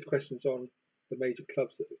 Again, 30 questions on the major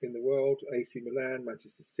clubs in the world: AC Milan,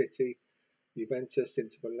 Manchester City, Juventus,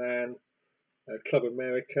 Inter Milan, Club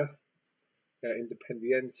America,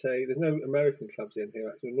 Independiente. There's no American clubs in here,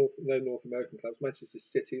 actually. No North American clubs. Manchester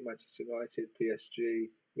City, Manchester United, PSG,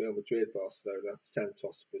 Real Madrid, Barcelona,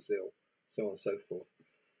 Santos, Brazil, so on and so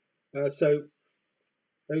forth. So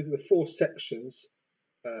those are the 4 sections,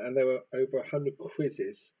 and there were over 100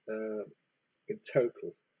 quizzes in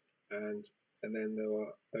total, and then there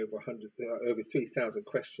are over 3,000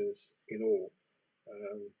 questions in all,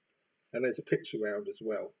 and there's a picture round as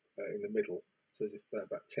well in the middle. So there's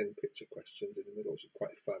about 10 picture questions in the middle, which is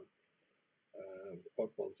quite fun.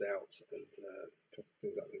 Odd ones out, and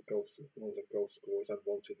things like the goals on goal scorers,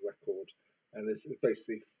 unwanted record, and there's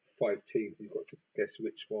basically 5 teams. You've got to guess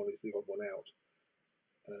which one is the odd one out,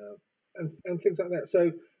 and things like that.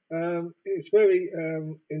 So it's very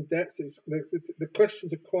in depth. The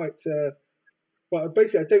questions are quite. Well,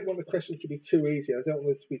 basically, I don't want the questions to be too easy. I don't want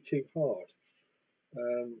them to be too hard,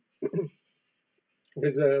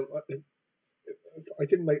 because I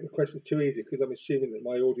didn't make the questions too easy because I'm assuming that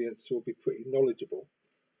my audience will be pretty knowledgeable.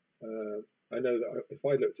 I know that if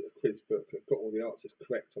I looked at a quiz book and got all the answers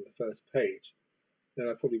correct on the first page, then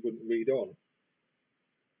I probably wouldn't read on.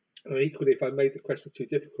 And equally, if I made the question too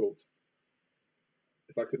difficult,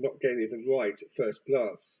 if I could not get any of them right at first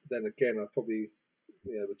glance, then again I'd probably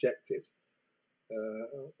reject it.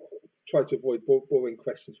 Try to avoid boring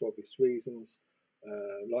questions for obvious reasons.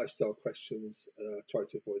 Lifestyle questions, try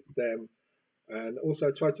to avoid them. And also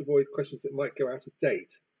I try to avoid questions that might go out of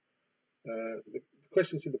date. The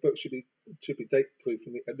questions in the book should be date proof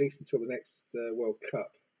at least until the next World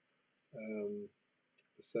Cup.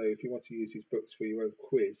 So if you want to use these books for your own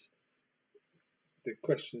quiz, the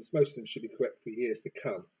questions, most of them should be correct for years to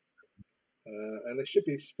come. And they should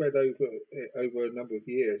be spread over a number of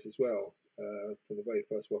years as well, from the very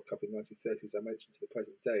first World Cup in 1930, as I mentioned, to the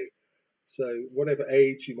present day. So whatever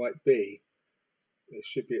age you might be, there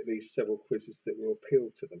should be at least several quizzes that will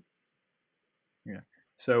appeal to them. Yeah.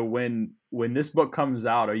 So when this book comes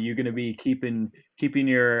out, are you going to be keeping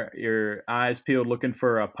your eyes peeled, looking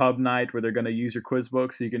for a pub night where they're going to use your quiz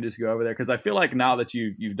book so you can just go over there? Because I feel like now that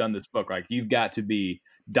you've done this book, like you've got to be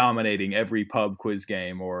dominating every pub quiz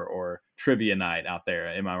game or trivia night out there.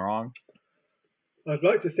 Am I wrong? I'd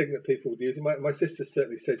like to think that people would use it. My sister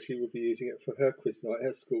certainly said she would be using it for her quiz night,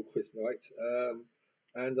 her school quiz night,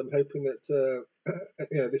 and I'm hoping that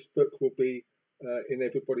this book will be in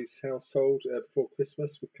everybody's household before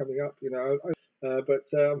Christmas. We're coming up, but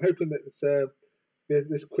I'm hoping that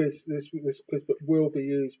this quiz book will be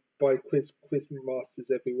used by quiz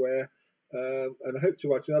masters everywhere. And I hope to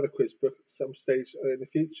write another quiz book at some stage in the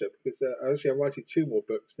future, because I'm writing 2 more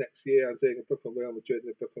books next year. I'm doing a book on Real Madrid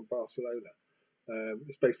and a book on Barcelona.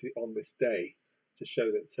 It's basically on this day to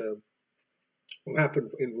show that what happened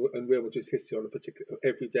in Real Madrid's history on a particular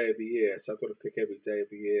every day of the year. So I've got to pick every day of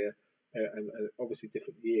the year, and obviously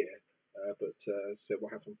different year. So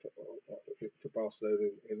what happened for Barcelona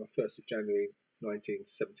in the 1st of January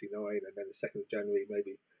 1979, and then the 2nd of January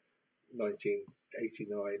maybe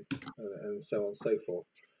 1989, and so on and so forth.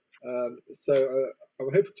 So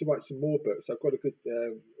I'm hoping to write some more books. I've got a good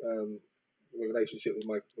relationship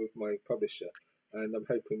with my publisher, and I'm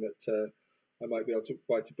hoping that I might be able to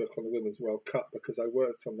write a book on the Women's World Cup, because I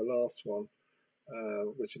worked on the last one,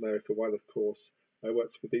 which America won, of course. I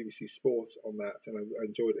worked for BBC Sport on that, and I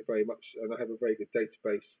enjoyed it very much. And I have a very good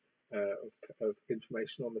database of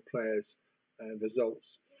information on the players and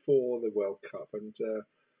results for the World Cup. And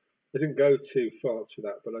I didn't go to France for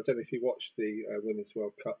that, but I don't know if you watched the Women's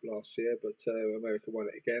World Cup last year, but America won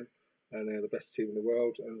it again, and they're the best team in the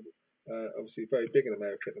world, and obviously very big in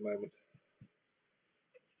America at the moment.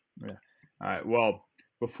 Yeah. All right. Well,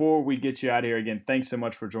 before we get you out of here again, thanks so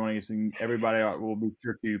much for joining us. And everybody will be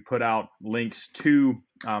sure to put out links to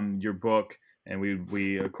your book. And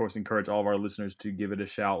we, of course, encourage all of our listeners to give it a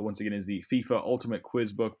shout. Once again, is the FIFA Ultimate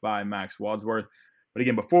Quiz Book by Max Wadsworth. But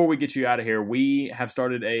again, before we get you out of here, we have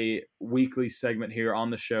started a weekly segment here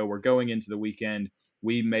on the show. We're going into the weekend.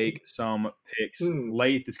 We make some picks.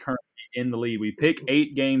 Lath is currently in the lead. We pick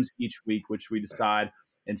 8 games each week, which we decide.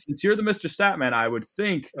 And since you're the Mr. Statman, I would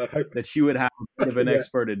think that you would have a bit of an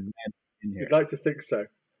expert advantage in here. You'd like to think so.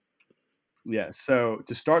 Yeah. So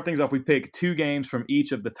to start things off, we pick 2 games from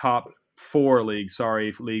each of the top 4 leagues. Sorry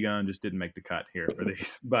if Ligue 1 just didn't make the cut here for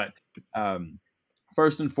these. But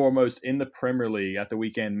first and foremost, in the Premier League at the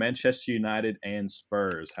weekend, Manchester United and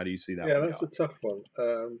Spurs. How do you see that? Yeah, that's a tough one.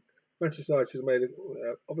 Manchester United made it.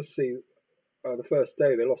 Obviously, the first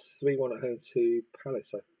day they lost 3-1 at home to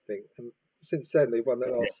Palace, I think. And since then, they've won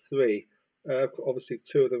their last 3. Obviously,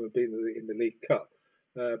 2 of them have been in the League Cup,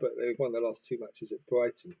 but they've won their last 2 matches at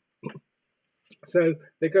Brighton. So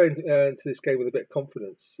they go into this game with a bit of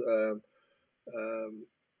confidence,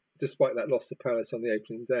 despite that loss to Palace on the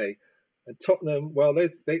opening day. And Tottenham, well,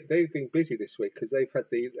 they've been busy this week, because they've had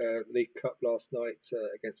the League Cup last night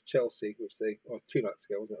against Chelsea, which 2 nights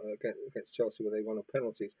ago, wasn't it, against Chelsea, where they won on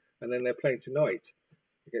penalties. And then they're playing tonight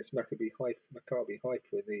against Maccabi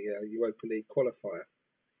Haifa in the Europa League qualifier.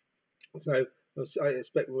 So I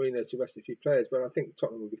expect Mourinho to rest a few players, but I think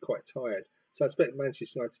Tottenham will be quite tired. So I expect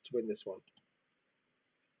Manchester United to win this one.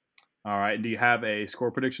 All right. Do you have a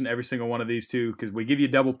score prediction every single one of these 2? Because we give you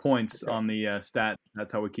double points on the stat.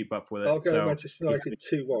 That's how we keep up with it. I'll go Manchester United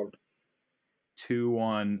 2-1.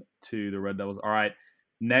 2-1 to the Red Devils. All right.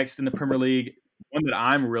 Next in the Premier League, one that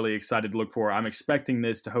I'm really excited to look for. I'm expecting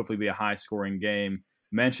this to hopefully be a high-scoring game.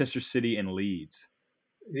 Manchester City and Leeds.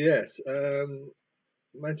 Yes.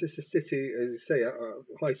 Manchester City, as you say, are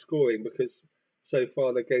high-scoring, because so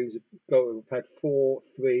far the games have had 4,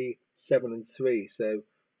 3, 7 and 3. So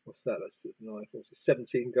what's that? That's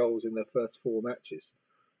 17 goals in their first 4 matches,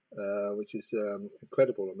 which is an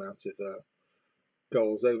incredible amount of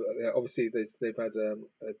goals. Obviously, they've had a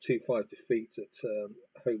 2-5 defeat at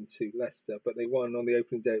home to Leicester, but they won on the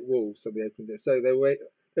opening day at Wolves on the opening day. So their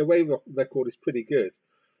away record is pretty good.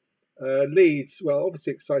 Leeds, well,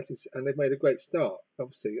 obviously exciting, and they've made a great start.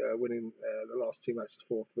 Obviously, winning the last 2 matches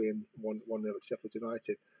 4-3 and 1-0 at Sheffield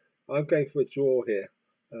United. I'm going for a draw here,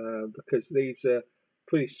 because Leeds are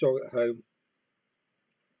pretty strong at home.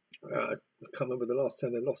 I can't remember the last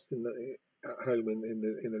time they lost at home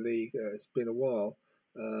in the league. It's been a while.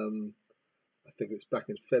 I think it's back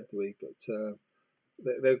in February, but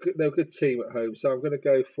they're a good team at home. So I'm going to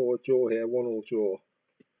go for a draw here, 1-1 draw.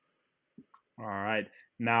 All right.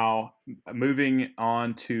 Now, moving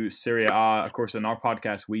on to Serie A, of course, in our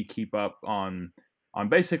podcast, we keep up on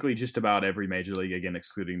basically just about every major league, again,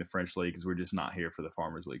 excluding the French league, because we're just not here for the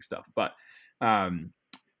Farmers League stuff. But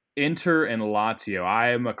Inter and Lazio. I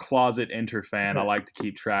am a closet Inter fan. I like to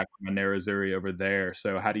keep track of my Nerazzurri over there.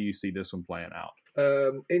 So how do you see this one playing out?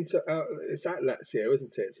 Inter, it's at Lazio,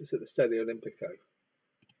 isn't it? It's at the Stadio Olimpico.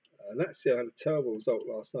 Lazio had a terrible result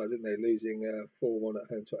last night, didn't they? Losing 4-1 at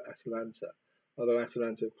home to Atalanta. Although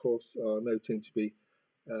Atalanta, of course, are noting to be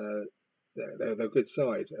they're a good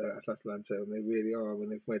side at Atalanta, and they really are. I mean,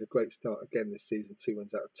 they've made a great start again this season, 2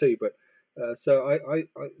 wins out of 2. But so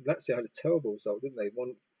Lazio had a terrible result, didn't they?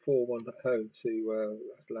 4-1 at home to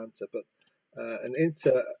Atalanta. But and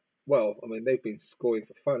Inter, well, I mean, they've been scoring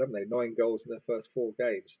for fun, haven't they? 9 goals in their first 4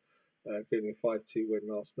 games, including a 5-2 win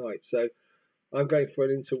last night. So I'm going for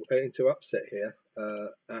an Inter upset here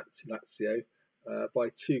at Lazio by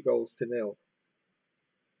 2-0.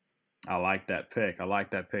 I like that pick.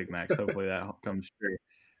 Max. Hopefully that comes true.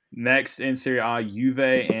 Next in Serie A, Juve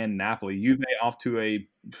and Napoli. Juve off to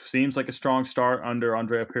seems like a strong start under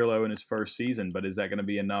Andrea Pirlo in his first season, but is that going to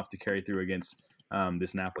be enough to carry through against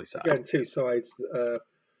this Napoli side? Again, 2 sides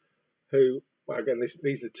who, well, again,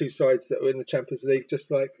 these are 2 sides that are in the Champions League, just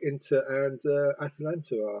like Inter and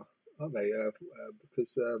Atalanta are, aren't they?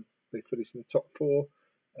 Because they finished in the top 4.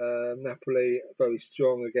 Napoli very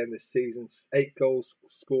strong again this season. 8 goals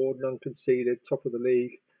scored, none conceded, top of the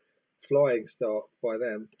league. Flying start by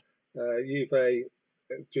them. Juve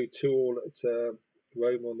drew 2-2 at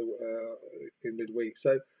Rome in midweek.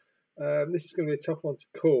 So this is going to be a tough one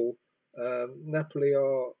to call. Napoli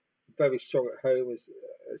are very strong at home as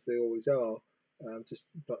they always are. Just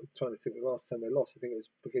trying to think the last time they lost. I think it was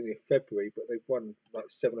beginning of February, but they've won like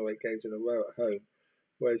 7 or 8 games in a row at home.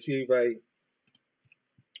 Whereas Juve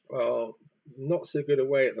are not so good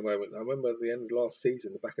away at the moment. I remember at the end of last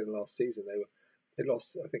season, the back end of last season, they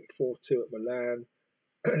lost, I think, 4-2 at Milan,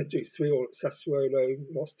 drew 3-3 at Sassuolo,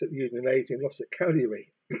 lost at Udinese, and lost at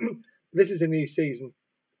Cagliari. This is a new season,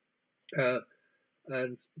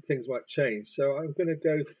 and things might change. So I'm going to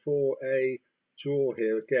go for a draw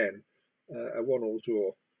here again, a 1-1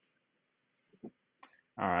 draw.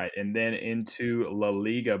 All right, and then into La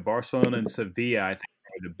Liga, Barcelona and Sevilla. I think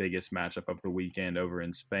are the biggest matchup of the weekend over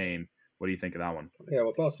in Spain. What do you think of that one? Yeah,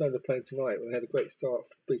 well, Barcelona are playing tonight. They had a great start,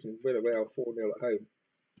 beating Villarreal 4-0 at home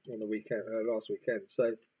on the weekend, last weekend.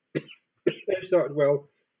 So they've started well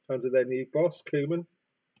under their new boss, Koeman.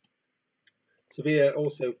 Sevilla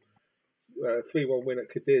also 3-1 win at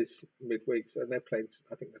Cadiz midweek, and I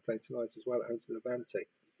think they're playing tonight as well at home to Levante.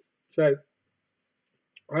 So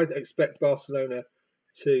I'd expect Barcelona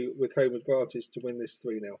with home advantage, to win this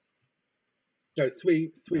 3-0. No,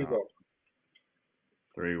 3-1.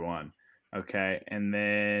 3-1. Okay, and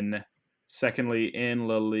then secondly in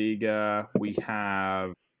La Liga, we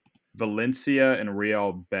have Valencia and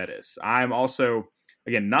Real Betis. I'm also,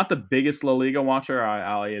 again, not the biggest La Liga watcher,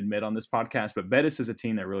 I'll admit on this podcast, but Betis is a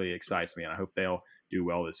team that really excites me, and I hope they'll do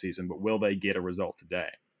well this season. But will they get a result today?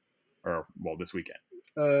 Or, well, this weekend?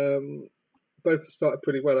 Both started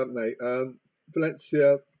pretty well, haven't they?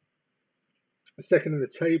 Valencia, second in the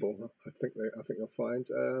table, I think they'll find.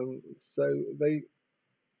 So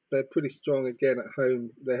they're pretty strong again at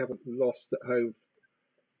home. They haven't lost at home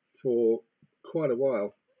for quite a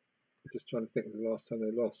while. I'm just trying to think of the last time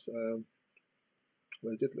they lost.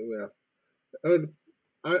 They did.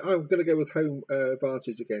 I'm going to go with home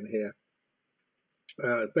advantage again here.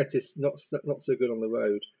 Betis not so good on the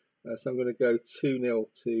road, so I'm going to go 2-0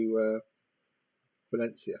 to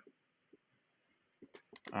Valencia.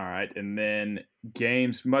 All right, and then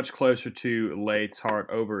games much closer to Leith's heart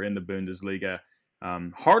over in the Bundesliga.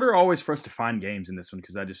 Harder always for us to find games in this one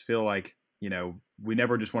because I just feel like, we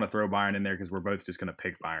never just want to throw Bayern in there because we're both just going to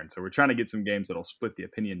pick Bayern. So we're trying to get some games that'll split the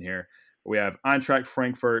opinion here. We have Eintracht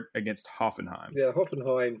Frankfurt against Hoffenheim. Yeah,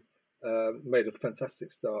 Hoffenheim made a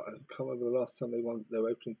fantastic start. I can't remember the last time they won their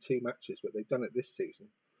opening 2 matches, but they've done it this season.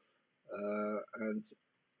 And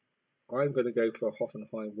I'm going to go for a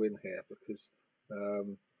Hoffenheim win here because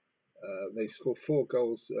they scored 4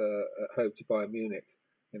 goals at home to Bayern Munich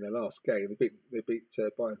in their last game. They beat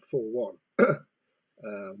Bayern 4-1,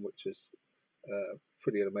 which is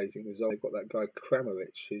pretty an amazing result. They've got that guy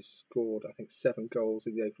Kramaric who's scored, I think, 7 goals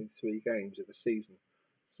in the opening 3 games of the season.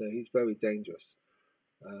 So he's very dangerous.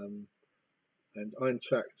 And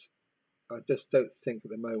Eintracht, I just don't think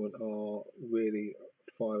at the moment are really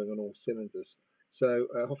firing on all cylinders. So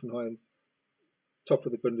Hoffenheim, top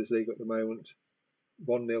of the Bundesliga at the moment,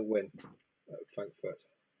 1-0 win at Frankfurt.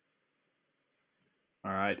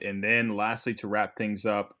 All right, and then lastly to wrap things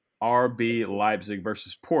up, RB Leipzig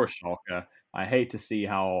versus poor Schalke. I hate to see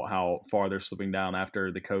how far they're slipping down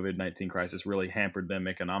after the COVID-19 crisis really hampered them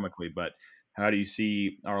economically, but how do you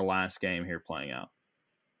see our last game here playing out?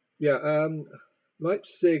 Yeah,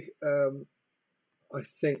 Leipzig, I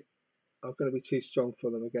think are going to be too strong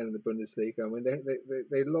for them again in the Bundesliga. I mean,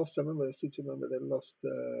 they lost. I remember. I seem to remember they lost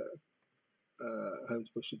home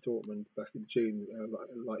to Borussia Dortmund back in June,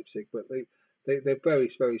 Leipzig. But they're very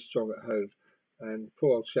very strong at home, and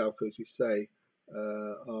poor old Schalke, as you say,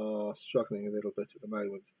 are struggling a little bit at the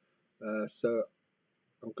moment. So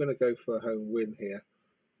I'm going to go for a home win here.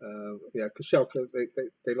 Yeah, because Schalke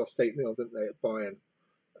they lost 8-0, didn't they, at Bayern,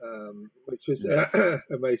 which was an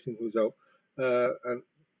amazing result, and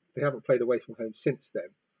they haven't played away from home since then.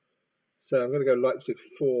 So I'm going to go Leipzig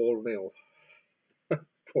 4-0.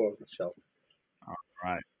 Poor Schalke. All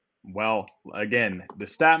right. Well, again, the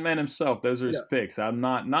stat man himself, those are his picks. I'm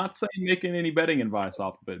not saying making any betting advice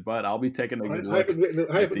off of it, but I'll be taking a good look.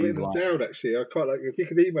 I haven't written them down, actually. I quite like, if you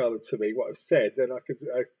could email them to me, what I've said, then I could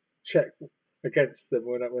check against them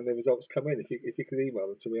when the results come in. If you could email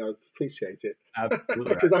them to me, I'd appreciate it.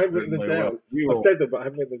 Absolutely. Because I haven't written them down. I've said them, but I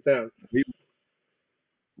haven't written them down.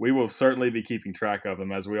 We will certainly be keeping track of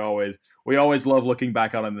them, as we always love looking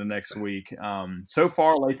back on them the next week. So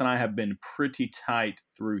far, Lath and I have been pretty tight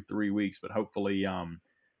through 3 weeks, but hopefully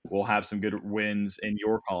we'll have some good wins in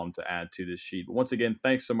your column to add to this sheet. But once again,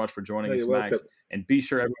 thanks so much for joining us, Max. Welcome. And be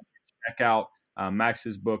sure everyone to check out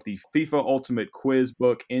Max's book, the FIFA Ultimate Quiz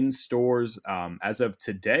book, in stores as of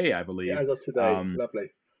today, I believe. Yeah, as of today. Lovely.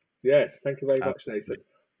 Yes, thank you very much, Nathan.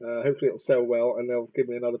 Hopefully it'll sell well, and they'll give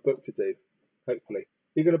me another book to do, hopefully.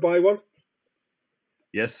 You going to buy one?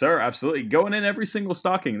 Yes, sir. Absolutely. Going in every single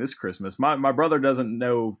stocking this Christmas. My brother doesn't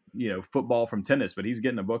know, football from tennis, but he's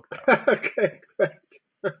getting a book, though. Okay, great.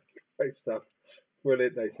 Great stuff.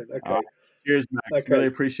 Brilliant, Nathan. Okay. Cheers, Max. Okay. Really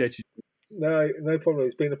appreciate you. No problem.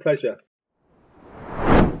 It's been a pleasure.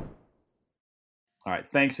 All right.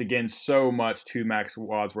 Thanks again so much to Max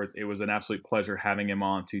Wadsworth. It was an absolute pleasure having him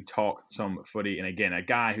on to talk some footy. And again, a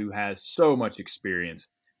guy who has so much experience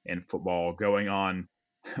in football, going on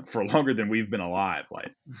for longer than we've been alive.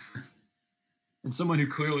 And someone who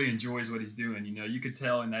clearly enjoys what he's doing. You could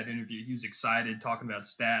tell in that interview he was excited talking about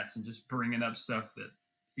stats and just bringing up stuff that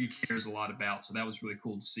he cares a lot about. So that was really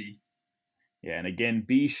cool to see. Yeah, and again,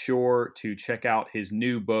 be sure to check out his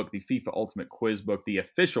new book, the FIFA Ultimate Quiz Book, the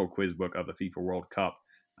official quiz book of the FIFA World Cup,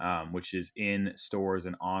 which is in stores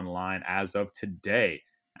and online as of today,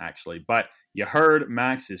 actually. But you heard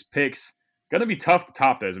Max's picks. Going to be tough to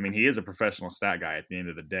top those. I mean, he is a professional stat guy at the end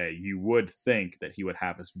of the day. You would think that he would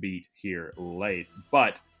have us beat here late.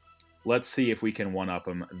 But let's see if we can one-up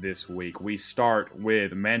him this week. We start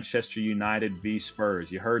with Manchester United v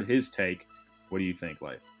Spurs. You heard his take. What do you think,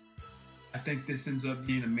 Lath? I think this ends up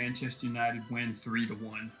being a Manchester United win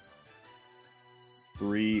 3-1.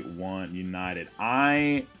 3-1 United.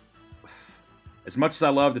 As much as I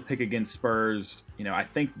love to pick against Spurs, I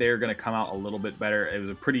think they're going to come out a little bit better. It was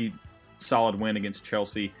a pretty solid win against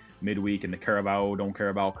Chelsea midweek in the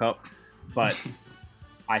Carabao Cup. But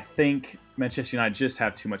I think Manchester United just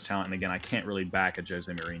have too much talent. And again, I can't really back a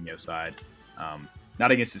Jose Mourinho side.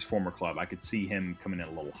 Not against his former club. I could see him coming in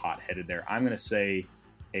a little hot-headed there. I'm going to say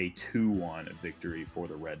a 2-1 victory for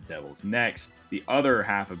the Red Devils. Next, the other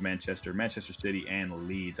half of Manchester City and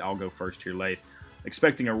Leeds. I'll go first here, Lath.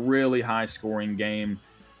 Expecting a really high-scoring game.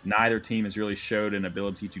 Neither team has really showed an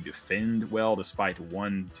ability to defend well, despite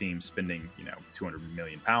one team spending, 200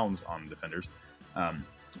 million pounds on defenders. But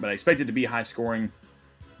I expect it to be high scoring,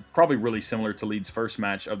 probably really similar to Leeds' first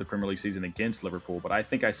match of the Premier League season against Liverpool. But I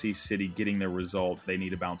think I see City getting their result. They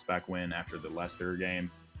need a bounce back win after the Leicester game.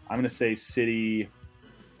 I'm going to say City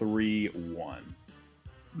 3-1.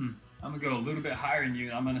 I'm going to go a little bit higher than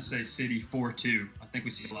you. I'm going to say City 4-2. I think we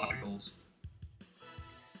see a lot of goals.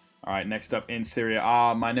 All right, next up in Serie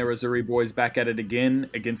A, my Nerazzurri boys back at it again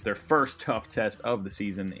against their first tough test of the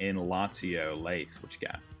season in Lazio. Lath, what you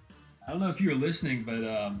got? I don't know if you were listening,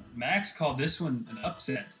 but Max called this one an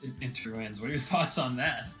upset in Inter wins. What are your thoughts on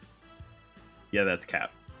that? Yeah, that's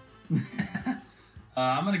cap.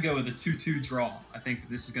 I'm going to go with a 2-2 draw. I think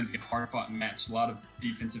this is going to be a hard-fought match. A lot of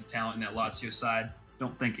defensive talent in that Lazio side.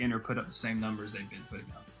 Don't think Inter put up the same numbers they've been putting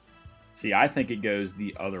up. See, I think it goes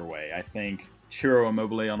the other way. I think Ciro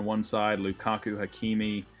Immobile on one side, Lukaku,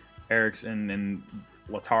 Hakimi, Eriksen, and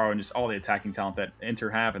Lautaro, and just all the attacking talent that Inter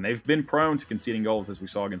have. And they've been prone to conceding goals, as we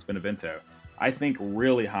saw against Benevento. I think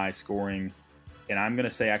really high scoring, and I'm going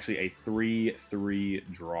to say actually a 3-3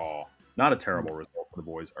 draw. Not a terrible result for the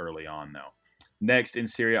boys early on, though. Next in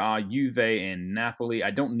Serie A, Juve and Napoli.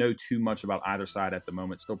 I don't know too much about either side at the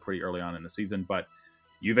moment. Still pretty early on in the season, but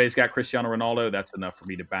Juve's got Cristiano Ronaldo. That's enough for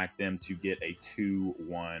me to back them to get a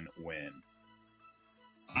 2-1 win.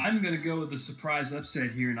 I'm going to go with the surprise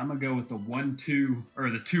upset here, and I'm going to go with the 1-2 or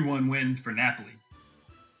the 2-1 win for Napoli.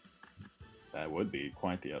 That would be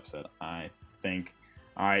quite the upset, I think.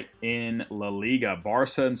 All right, in La Liga,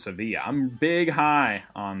 Barca and Sevilla. I'm big high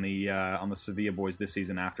on the Sevilla boys this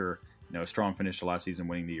season after a strong finish to last season,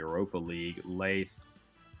 winning the Europa League. Lath,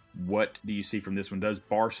 what do you see from this one? Does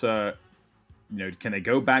Barca, can they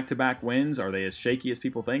go back-to-back wins? Are they as shaky as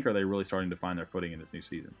people think? Or are they really starting to find their footing in this new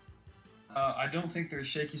season? I don't think they're as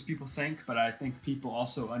shaky as people think, but I think people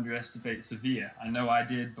also underestimate Sevilla. I know I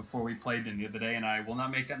did before we played them the other day, and I will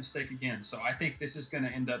not make that mistake again. So I think this is going to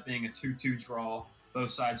end up being a 2-2 draw.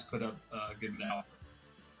 Both sides put up a good effort.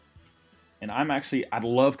 And I'd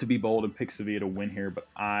love to be bold and pick Sevilla to win here, but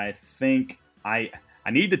I think I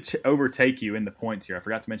need to overtake you in the points here. I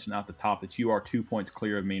forgot to mention at the top that you are 2 points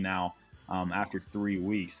clear of me now after 3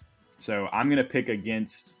 weeks. So I'm going to pick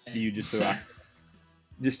against you just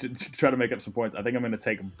to try to make up some points. I think I'm going to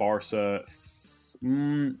take Barca.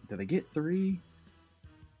 Do they get 3?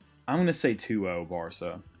 I'm going to say 2-0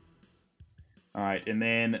 Barca. All right, and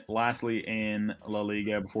then lastly in La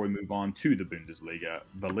Liga, before we move on to the Bundesliga,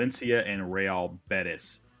 Valencia and Real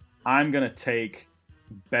Betis. I'm going to take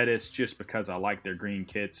Betis just because I like their green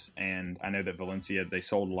kits, and I know that Valencia, they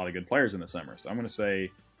sold a lot of good players in the summer. So I'm going to say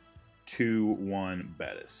 2-1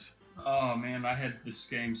 Betis. Oh, man, I had this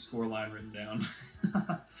game scoreline written down.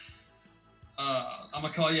 I'm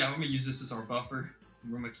going to use this as our buffer.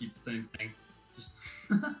 We're going to keep the same thing. Just...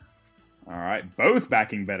 All right, both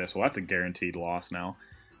backing Betis. Well, that's a guaranteed loss now.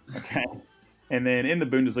 Okay. And then in the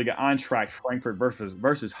Bundesliga, Eintracht Frankfurt versus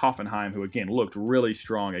Hoffenheim, who, again, looked really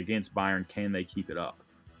strong against Bayern. Can they keep it up?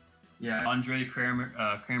 Yeah, Andre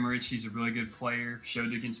Kramaric, he's a really good player.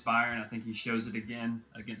 Showed it against Bayern. I think he shows it again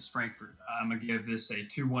against Frankfurt. I'm going to give this a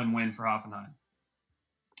 2-1 win for Hoffenheim.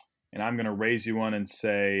 And I'm going to raise you one and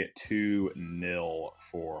say 2-0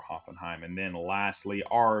 for Hoffenheim. And then lastly,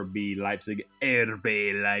 RB Leipzig,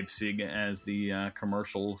 as the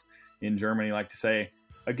commercials in Germany like to say,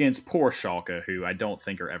 against poor Schalke, who I don't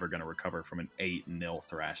think are ever going to recover from an 8-0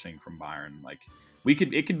 thrashing from Bayern. Like,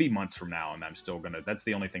 it could be months from now, and I'm still going to – that's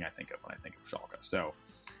the only thing I think of when I think of Schalke. So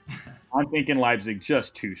I'm thinking Leipzig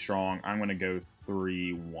just too strong. I'm going to go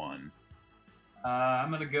 3-1. I'm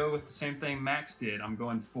going to go with the same thing Max did. I'm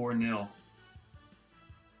going 4-0.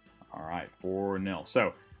 All right, 4-0.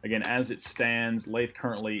 So, again, as it stands, Lath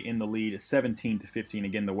currently in the lead, 17-15.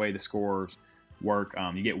 Again, the way the scores work,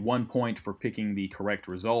 you get 1 point for picking the correct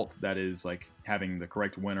result. That is like having the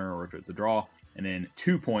correct winner or if it's a draw. And then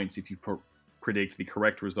 2 points if you predict the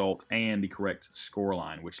correct result and the correct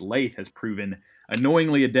scoreline, which Lath has proven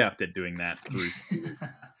annoyingly adept at doing that through.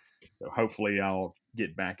 So hopefully I'll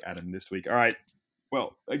get back at him this week. All right.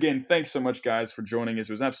 Well, again, thanks so much, guys, for joining us.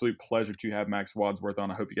 It was an absolute pleasure to have Max Wadsworth on.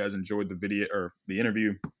 I hope you guys enjoyed the video or the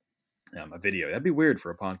interview. A video. That'd be weird for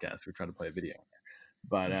a podcast. We try to play a video.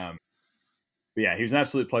 But yeah, he was an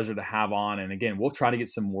absolute pleasure to have on. And again, we'll try to get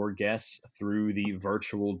some more guests through the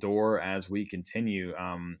virtual door as we continue.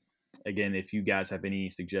 Again, if you guys have any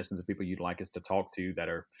suggestions of people you'd like us to talk to that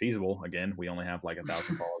are feasible, again, we only have like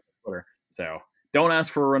 1,000 followers on Twitter. So don't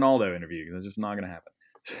ask for a Ronaldo interview because it's just not going to happen.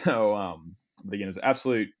 So, but again,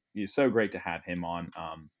 it's so great to have him on.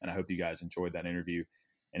 And I hope you guys enjoyed that interview.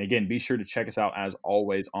 And again, be sure to check us out as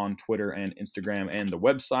always on Twitter and Instagram and the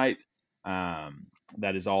website.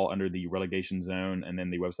 That is all under the Relegation Zone, and then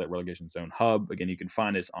the website Relegation Zone Hub. Again, you can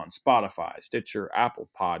find us on Spotify, Stitcher, Apple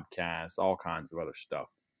Podcasts, all kinds of other stuff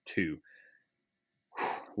too.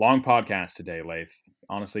 Long podcast today, Lath.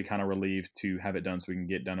 Honestly, kind of relieved to have it done so we can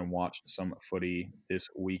get done and watch some footy this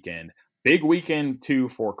weekend. Big weekend too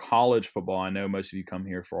for college football. I know most of you come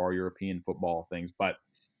here for our European football things, but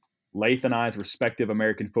Lath and I's respective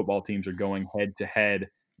American football teams are going head to head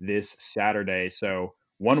this Saturday. So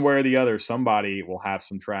one way or the other, somebody will have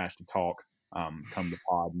some trash to talk come the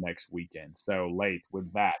pod next weekend. So, Lath,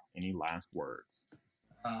 with that, any last words?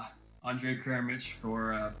 Andre Kramaric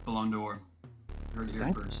for Ballon d'Or. Heard it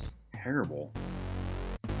here first. Terrible.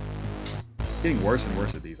 Getting worse and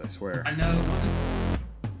worse at these, I swear. I know.